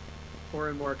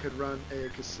Oren Moore could run a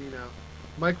casino.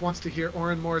 Mike wants to hear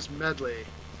Oren Moore's medley.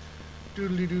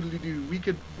 Doodly doodly doo. We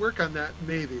could work on that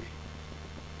maybe.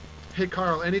 Hey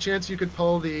Carl, any chance you could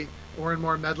pull the Oren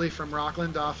Moore medley from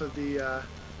Rockland off of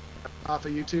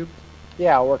YouTube?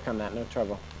 Yeah, I'll work on that. No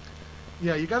trouble.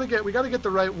 Yeah, we gotta get the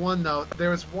right one though. There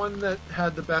was one that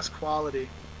had the best quality.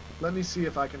 Let me see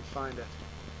if I can find it.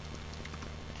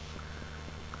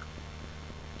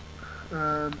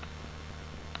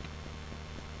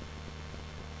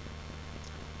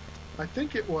 I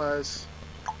think it was.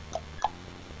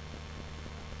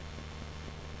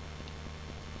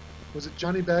 Was it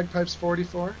Johnny Bagpipes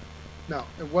 44? No,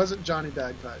 it wasn't Johnny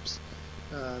Bagpipes.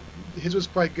 His was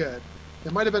quite good.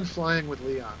 It might have been Flying with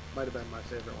Leon. Might have been my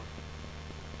favorite one.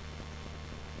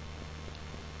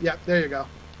 Yeah, there you go.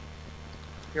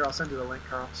 Here, I'll send you the link,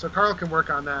 Carl. So Carl can work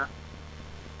on that.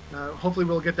 Hopefully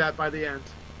we'll get that by the end.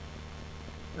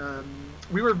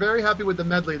 We were very happy with the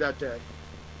medley that day,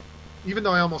 even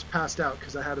though I almost passed out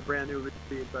because I had a brand new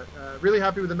read. But really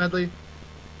happy with the medley.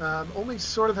 Only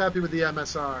sort of happy with the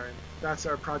MSR, and that's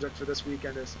our project for this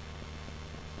weekend, is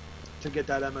to get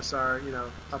that MSR,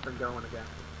 up and going again.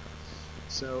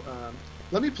 So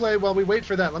let me play, while we wait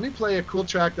for that, let me play a cool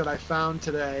track that I found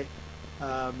today.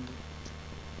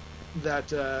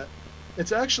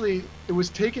 It was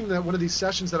taking one of these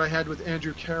sessions that I had with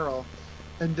Andrew Carroll,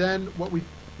 and then what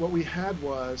we had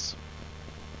was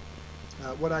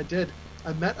what I did.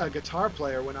 I met a guitar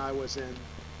player when I was in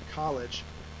college,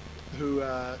 who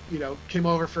came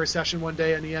over for a session one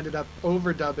day, and he ended up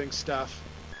overdubbing stuff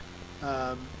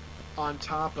on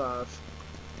top of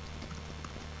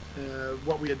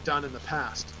what we had done in the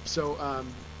past. So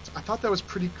I thought that was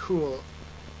pretty cool,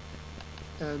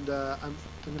 and I'm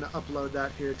going to upload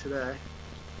that here today.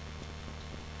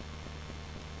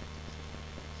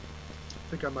 I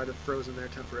think I might have frozen there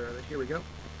temporarily. Here we go.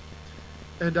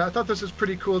 And I thought this was a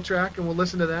pretty cool track, and we'll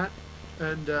listen to that.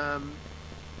 And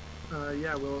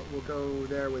we'll go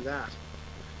there with that.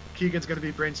 Keegan's going to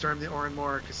be brainstorming the Oren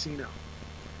Moore Casino,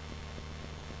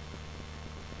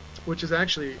 which is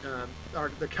actually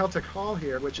the Celtic Hall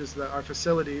here, which is our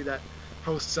facility that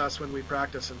hosts us when we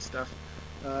practice and stuff.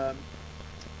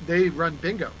 They run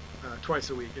bingo twice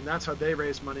a week, and that's how they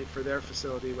raise money for their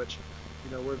facility, which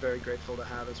we're very grateful to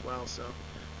have as well. So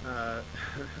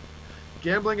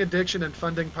gambling addiction and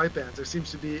funding pipe bands, there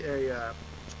seems to be a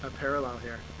parallel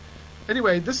here.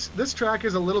 Anyway, this track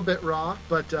is a little bit raw,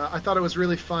 but I thought it was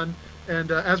really fun.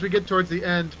 And as we get towards the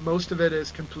end, most of it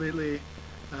is completely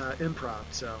improv.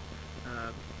 So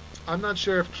I'm not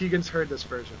sure if Keegan's heard this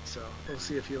version, so we'll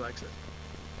see if he likes it.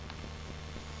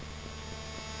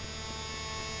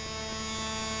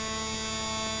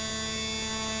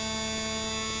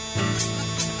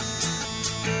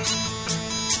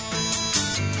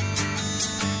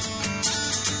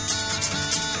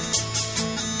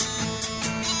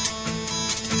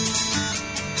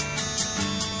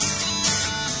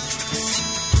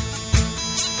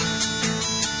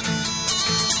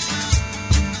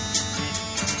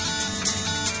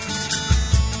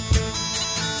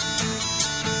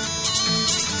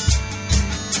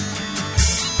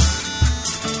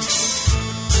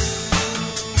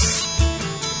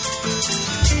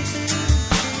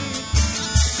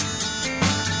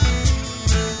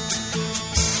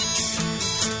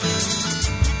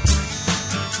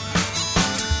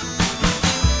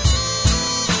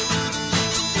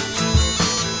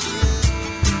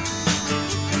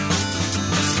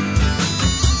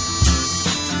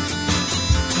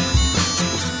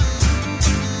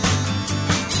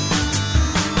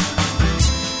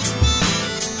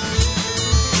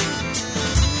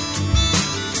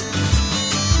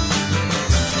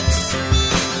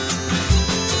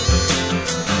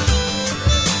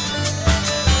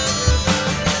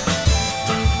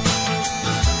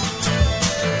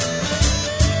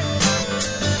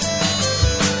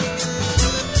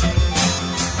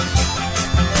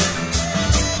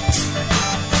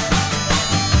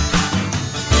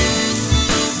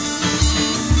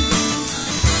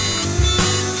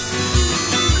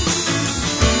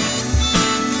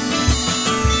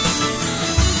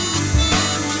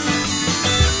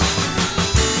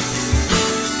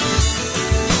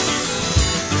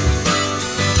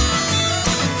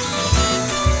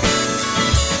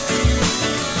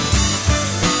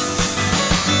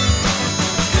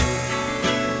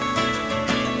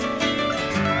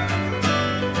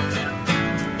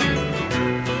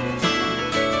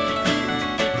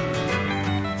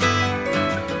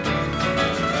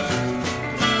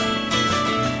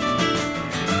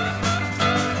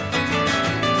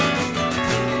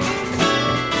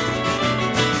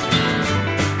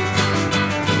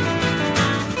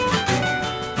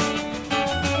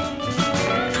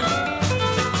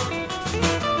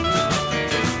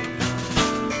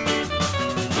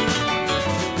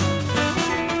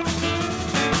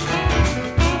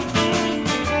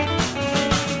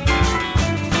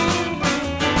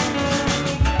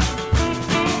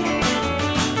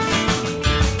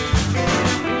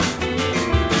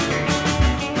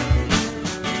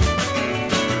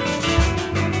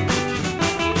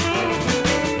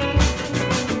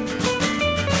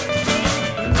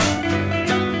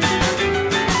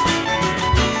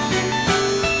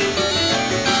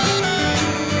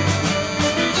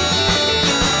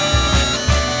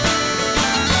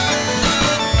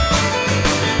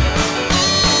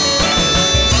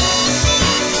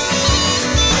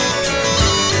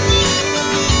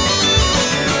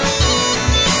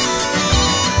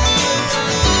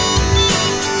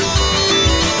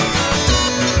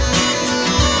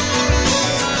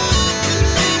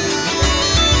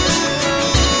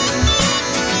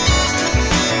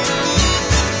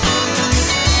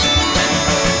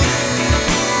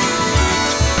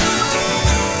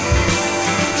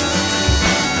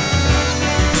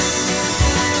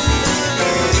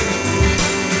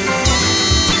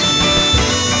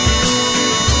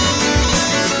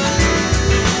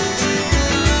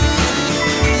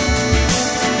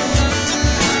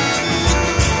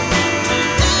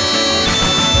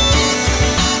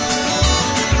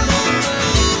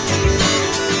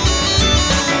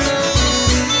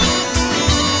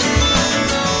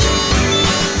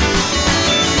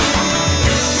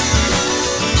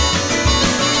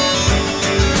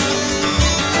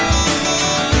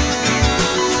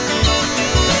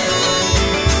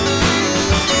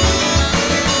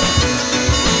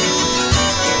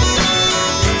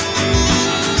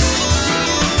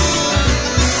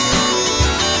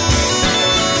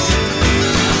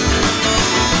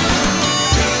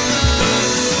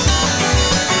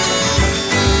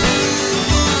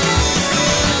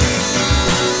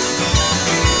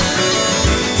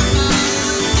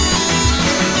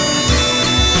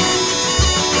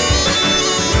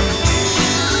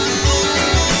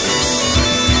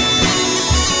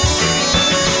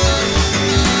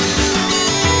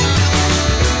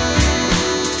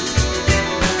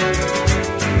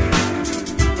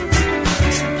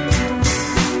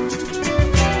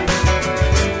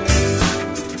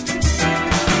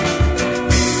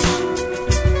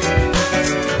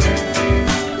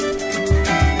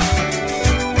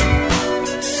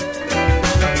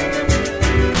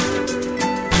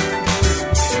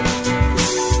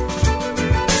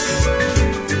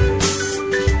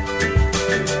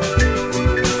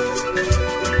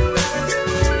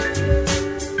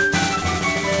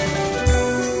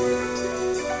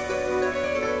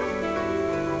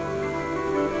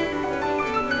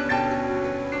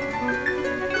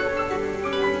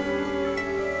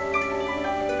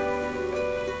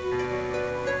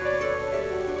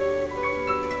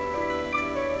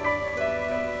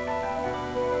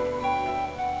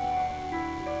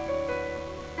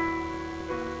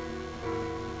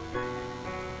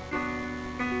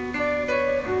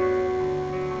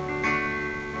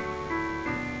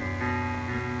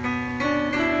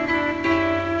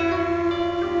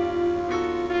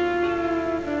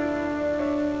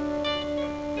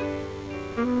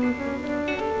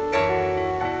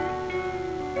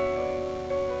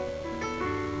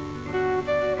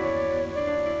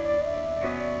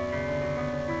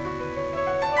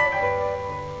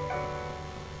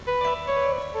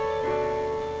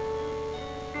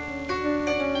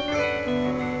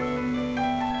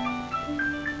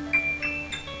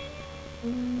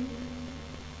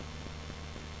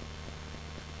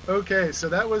 Okay, so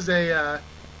that was a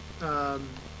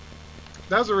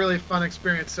really fun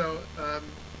experience. So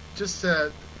just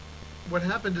what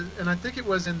happened, and I think it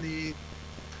was in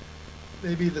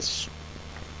maybe the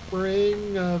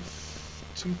spring of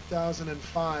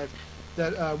 2005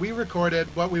 that we recorded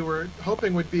what we were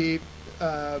hoping would be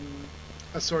a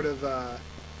sort of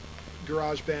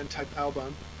garage band type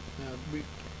album.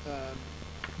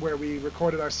 Where we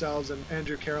recorded ourselves, and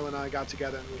Andrew Carroll and I got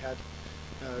together, and we had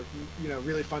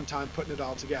really fun time putting it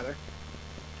all together.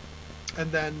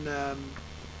 And then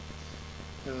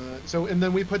and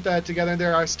then we put that together, and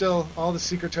there are still all the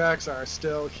secret tracks are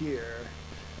still here,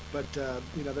 but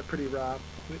they're pretty raw.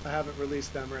 I haven't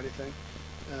released them or anything.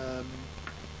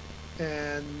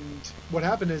 And what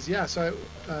happened is, so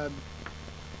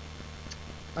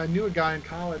I knew a guy in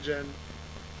college, and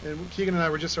Keegan and I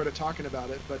were just sort of talking about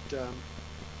it, but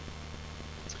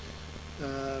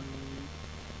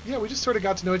we just sort of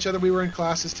got to know each other. We were in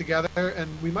classes together, and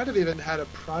we might have even had a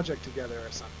project together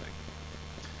or something.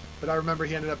 But I remember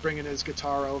he ended up bringing his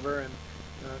guitar over, and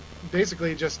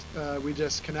basically we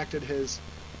just connected his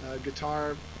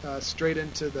guitar straight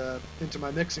into my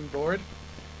mixing board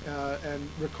and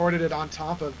recorded it on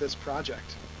top of this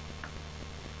project.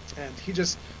 And he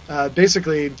just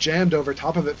basically jammed over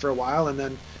top of it for a while, and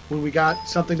then when we got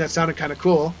something that sounded kind of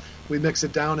cool, we mixed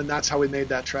it down, and that's how we made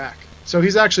that track. So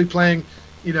he's actually playing,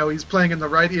 he's playing in the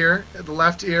right ear, the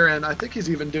left ear, and I think he's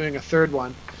even doing a third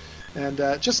one. And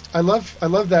I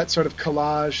love that sort of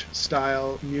collage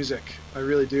style music. I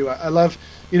really do. I love,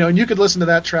 and you could listen to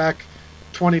that track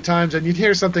 20 times and you'd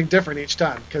hear something different each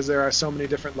time because there are so many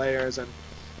different layers. And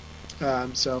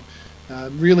so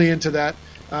I'm really into that.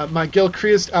 My Gil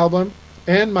Christ album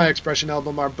and my Expression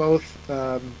album are both,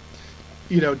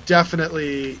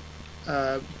 definitely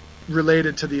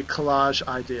related to the collage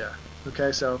idea.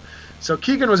 Okay, so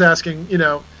Keegan was asking,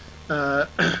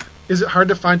 is it hard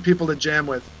to find people to jam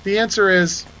with? The answer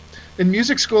is, in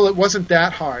music school, it wasn't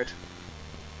that hard.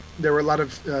 There were a lot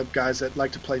of guys that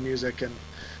like to play music, and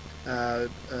and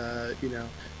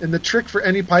the trick for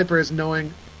any piper is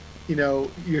knowing,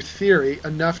 your theory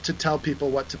enough to tell people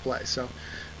what to play. So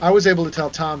I was able to tell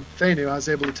Tom Fainu, I was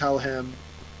able to tell him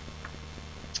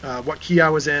what key I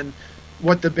was in,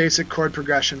 what the basic chord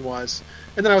progression was.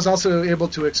 And then I was also able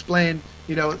to explain,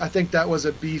 I think that was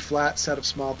a B-flat set of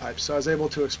small pipes. So I was able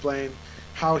to explain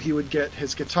how he would get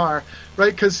his guitar,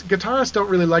 right? Because guitarists don't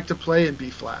really like to play in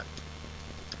B-flat,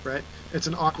 right? It's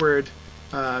an awkward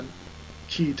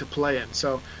key to play in.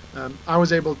 So I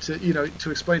was able to,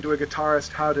 to explain to a guitarist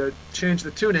how to change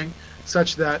the tuning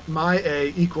such that my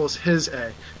A equals his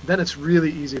A. Then it's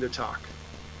really easy to talk.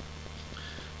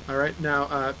 All right,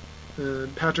 now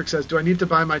Patrick says, do I need to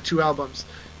buy my 2 albums?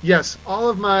 Yes, all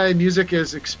of my music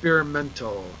is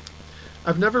experimental.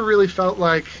 I've never really felt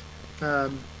like,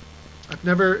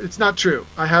 it's not true.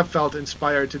 I have felt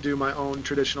inspired to do my own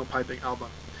traditional piping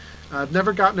album. I've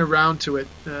never gotten around to it.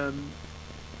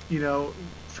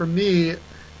 For me,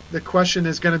 the question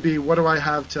is going to be, what do I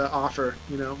have to offer?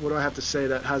 What do I have to say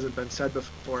that hasn't been said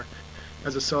before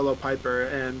as a solo piper?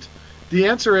 And the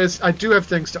answer is, I do have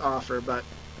things to offer, but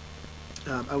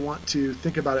I want to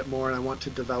think about it more, and I want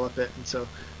to develop it. And so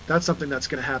that's something that's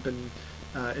going to happen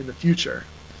in the future.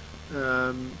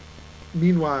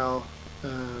 Meanwhile,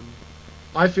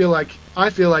 I feel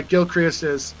like Gil Christ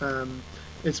is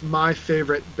it's my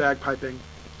favorite bagpiping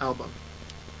album.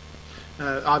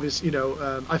 Obviously,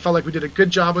 I felt like we did a good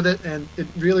job with it, and it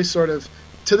really sort of,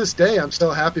 to this day, I'm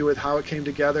still happy with how it came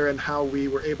together and how we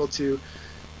were able to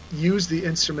use the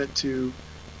instrument to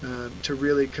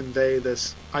really convey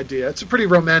this idea. It's a pretty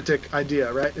romantic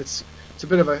idea, right? It's a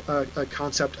bit of a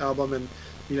concept album, and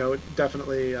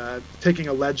definitely taking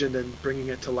a legend and bringing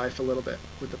it to life a little bit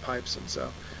with the pipes. And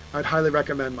so I'd highly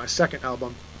recommend my second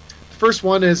album. The first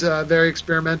one is very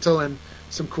experimental and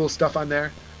some cool stuff on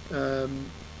there.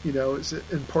 It's an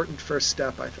important first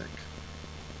step, I think.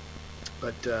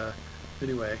 But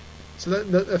anyway, so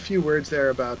that a few words there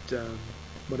about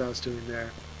what I was doing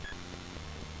there.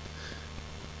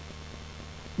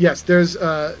 Yes, there's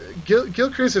Gil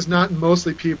Christ is not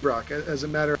mostly pibroch. As a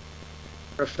matter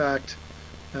of fact,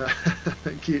 I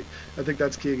think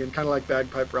that's Keegan, kind of like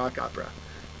bagpipe rock opera.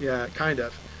 Yeah, kind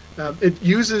of. It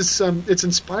uses some. It's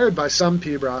inspired by some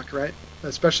pibroch, right?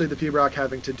 Especially the pibroch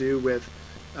having to do with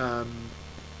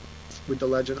the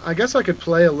legend. I guess I could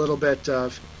play a little bit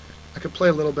of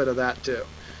that too.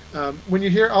 When you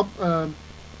hear,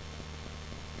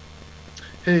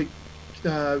 hey,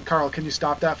 Carl, can you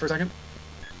stop that for a second?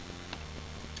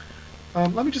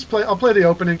 Let me just play. I'll play the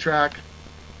opening track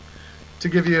to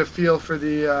give you a feel for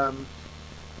the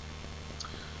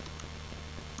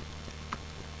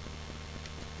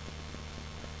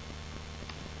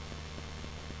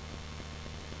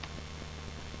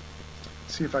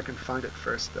see if I can find it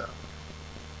first, though.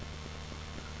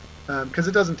 Because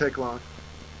it doesn't take long.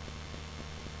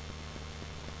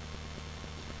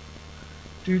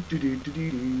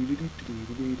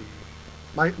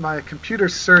 My computer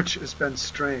search has been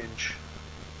strange.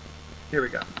 Here we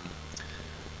go.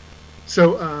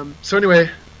 So anyway,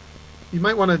 you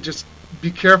might want to just be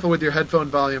careful with your headphone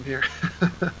volume here,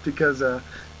 because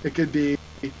it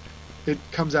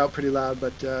comes out pretty loud.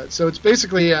 But so it's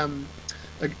basically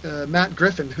Matt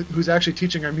Griffin, who's actually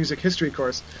teaching our music history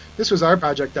course. This was our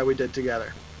project that we did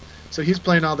together. So he's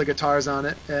playing all the guitars on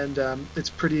it, and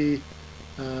it's pretty,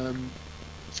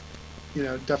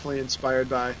 definitely inspired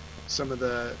by some of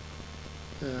the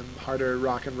harder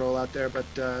rock and roll out there. But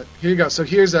here you go. So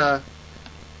here's a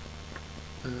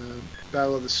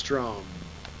Battle of the Strom.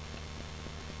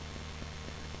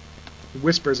 It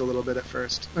whispers a little bit at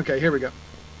first. Okay, here we go.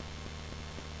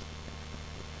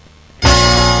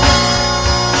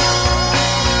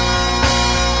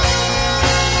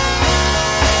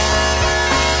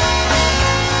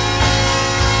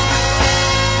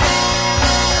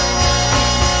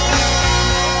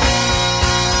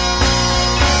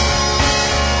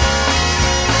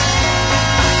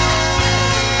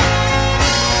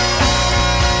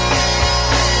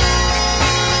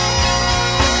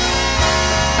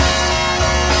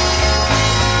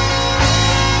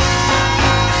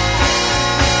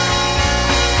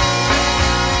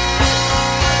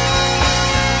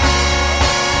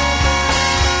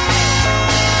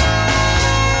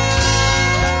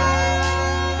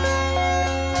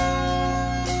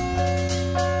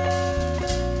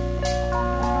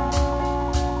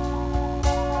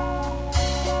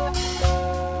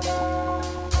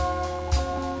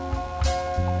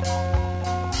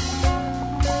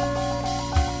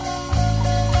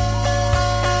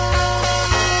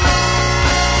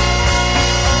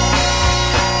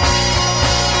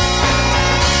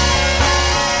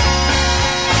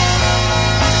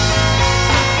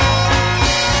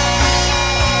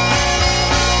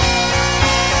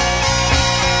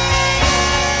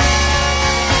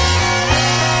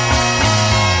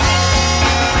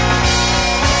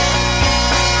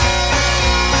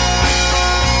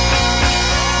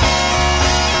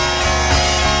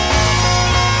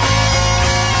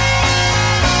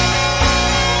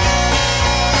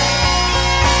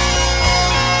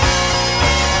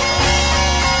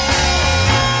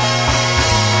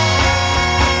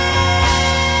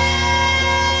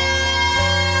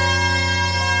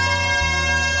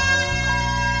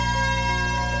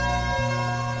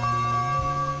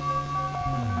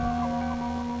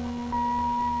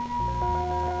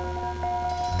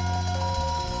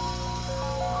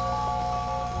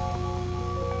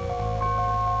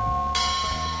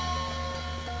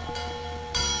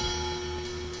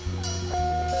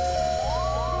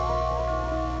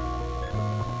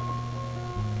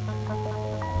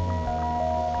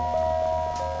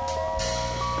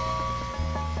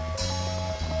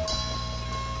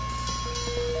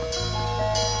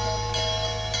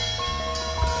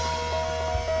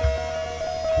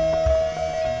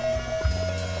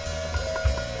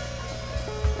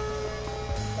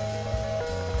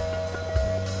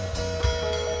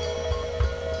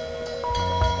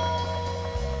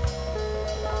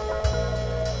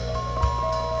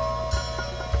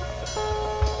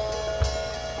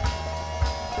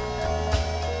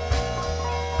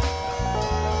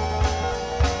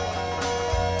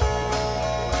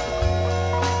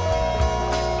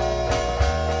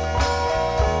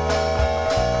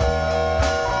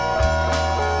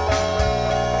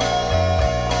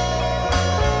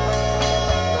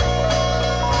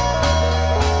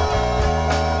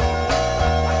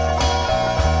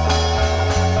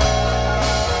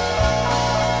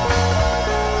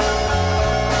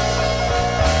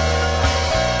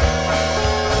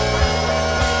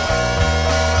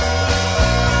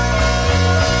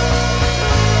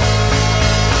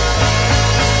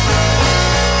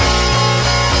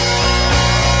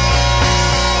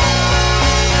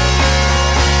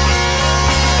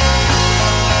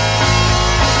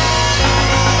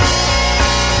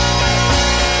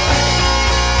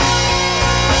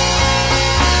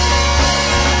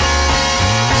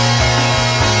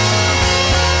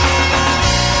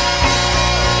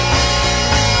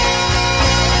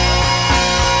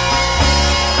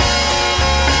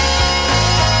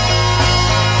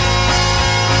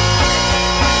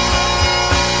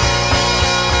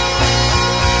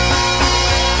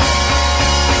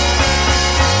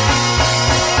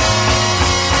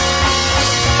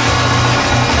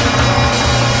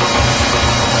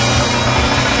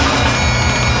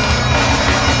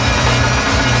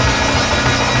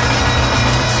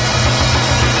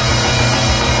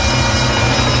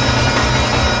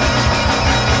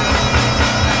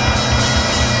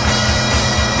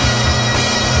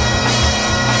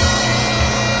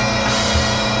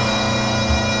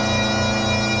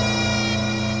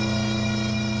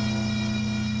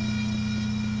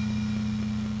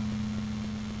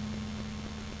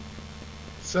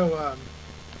 So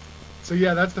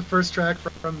yeah, that's the first track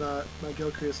from my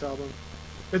Gilcrease album.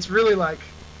 It's really like,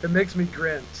 it makes me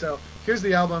grin. So here's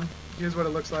the album. Here's what it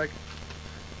looks like.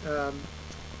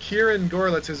 Kieran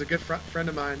Gorlitz, who's a good friend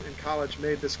of mine in college,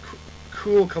 made this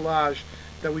cool collage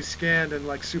that we scanned in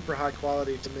like super high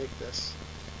quality to make this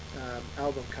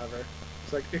album cover.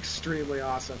 It's like extremely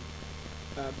awesome.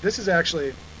 This is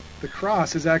actually, the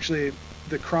cross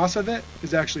of it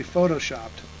is actually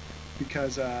photoshopped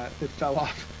because it fell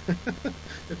off.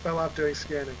 It fell off during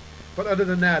scanning. But other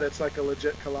than that, it's like a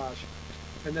legit collage.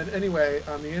 And then anyway,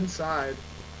 on the inside,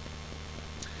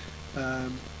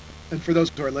 and for those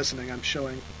who are listening, I'm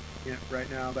showing it right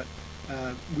now, but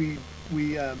we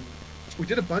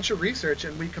did a bunch of research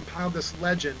and we compiled this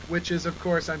legend, which is, of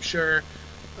course, I'm sure,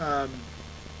 I'm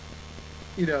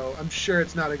sure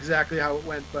it's not exactly how it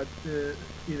went, but,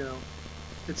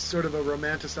 it's sort of a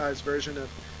romanticized version of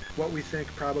what we think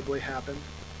probably happened.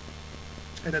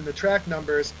 And then the track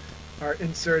numbers are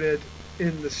inserted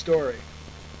in the story,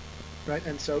 right?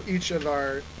 And so each of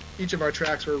our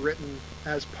tracks were written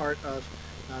as part of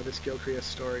this Gilcrease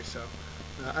story. So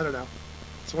I don't know.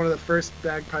 It's one of the first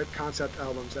bagpipe concept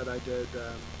albums that I did.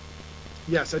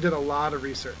 Yes, I did a lot of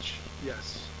research.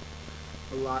 Yes,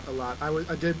 a lot. I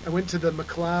went to the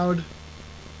McLeod.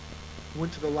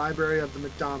 Went to the library of the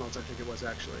McDonald's. I think it was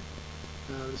actually.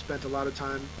 I've spent a lot of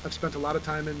time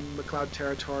in McLeod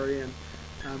territory, and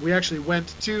we actually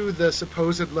went to the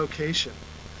supposed location.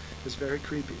 It was very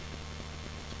creepy,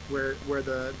 where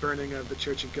the burning of the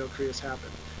church of Gilcrease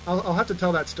happened. I'll have to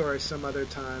tell that story some other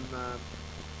time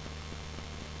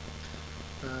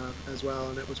as well,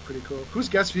 and it was pretty cool. Who's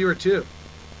guest viewer 2?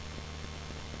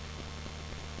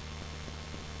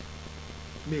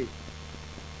 Me.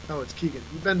 Oh, it's Keegan.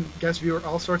 You've been guest viewer,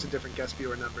 all sorts of different guest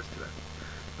viewer numbers today.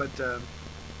 But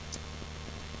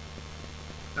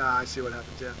I see what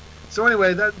happens, yeah. So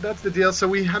anyway, that's the deal. So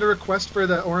we had a request for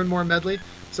the Oranmore medley.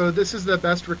 So this is the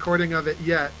best recording of it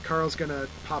yet. Carl's going to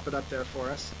pop it up there for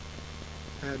us.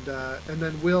 And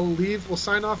then we'll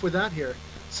sign off with that here.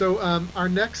 So our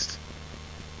next,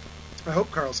 I hope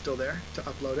Carl's still there to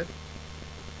upload it.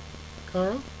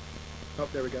 Carl? Oh,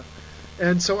 there we go.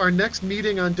 And so our next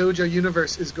meeting on Dojo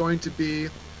Universe is going to be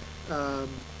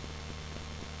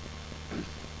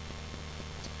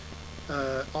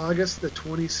August the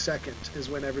 22nd is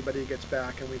when everybody gets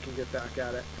back and we can get back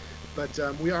at it. But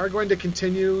we are going to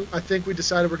continue. I think we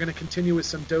decided we're going to continue with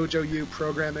some Dojo U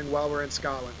programming while we're in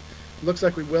Scotland. Looks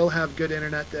like we will have good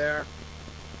internet there.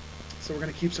 So we're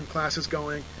going to keep some classes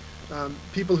going.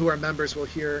 People who are members will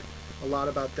hear a lot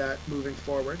about that moving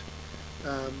forward.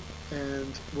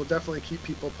 And we'll definitely keep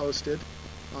people posted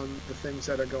on the things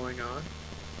that are going on.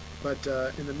 But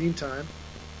in the meantime,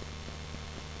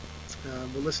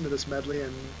 we'll listen to this medley,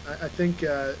 and I think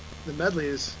the medley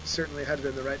is certainly headed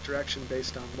in the right direction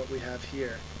based on what we have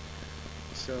here.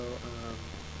 So,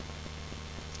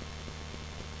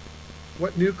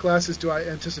 what new classes do I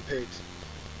anticipate?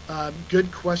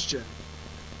 Good question.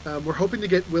 We're hoping to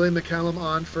get Willie McCallum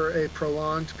on for a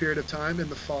prolonged period of time in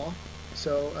the fall.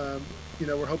 So,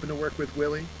 we're hoping to work with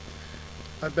Willie.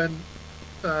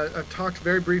 I've talked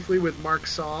very briefly with Mark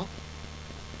Saul.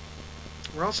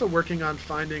 We're also working on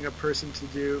finding a person to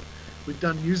do. We've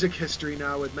done music history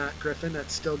now with Matt Griffin.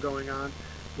 That's still going on.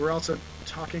 We're also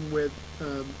talking with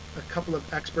a couple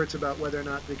of experts about whether or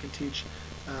not they can teach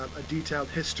a detailed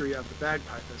history of the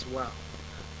bagpipe as well,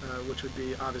 which would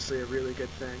be obviously a really good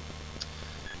thing.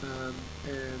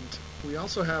 And we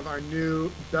also have our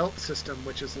new belt system,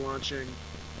 which is launching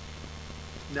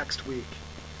next week,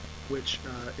 which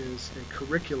is a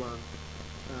curriculum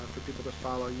for people to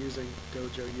follow using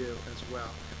Dojo U as well.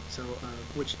 So,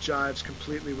 which jives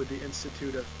completely with the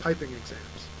Institute of Piping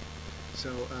exams. So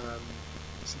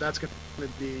that's going to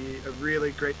be a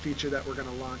really great feature that we're going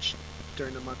to launch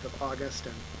during the month of August,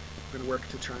 and we're going to work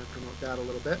to try and promote that a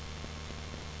little bit.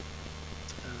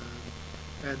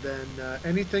 And then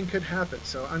anything could happen.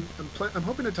 So I'm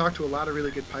hoping to talk to a lot of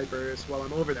really good pipers while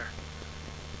I'm over there.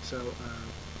 So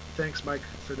thanks, Mike,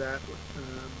 for that.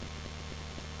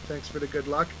 Thanks for the good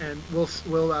luck, and we'll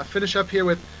finish up here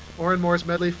with Oranmore's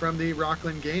medley from the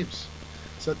Rockland Games.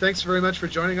 So thanks very much for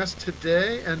joining us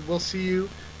today, and we'll see you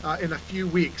in a few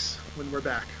weeks when we're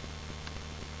back.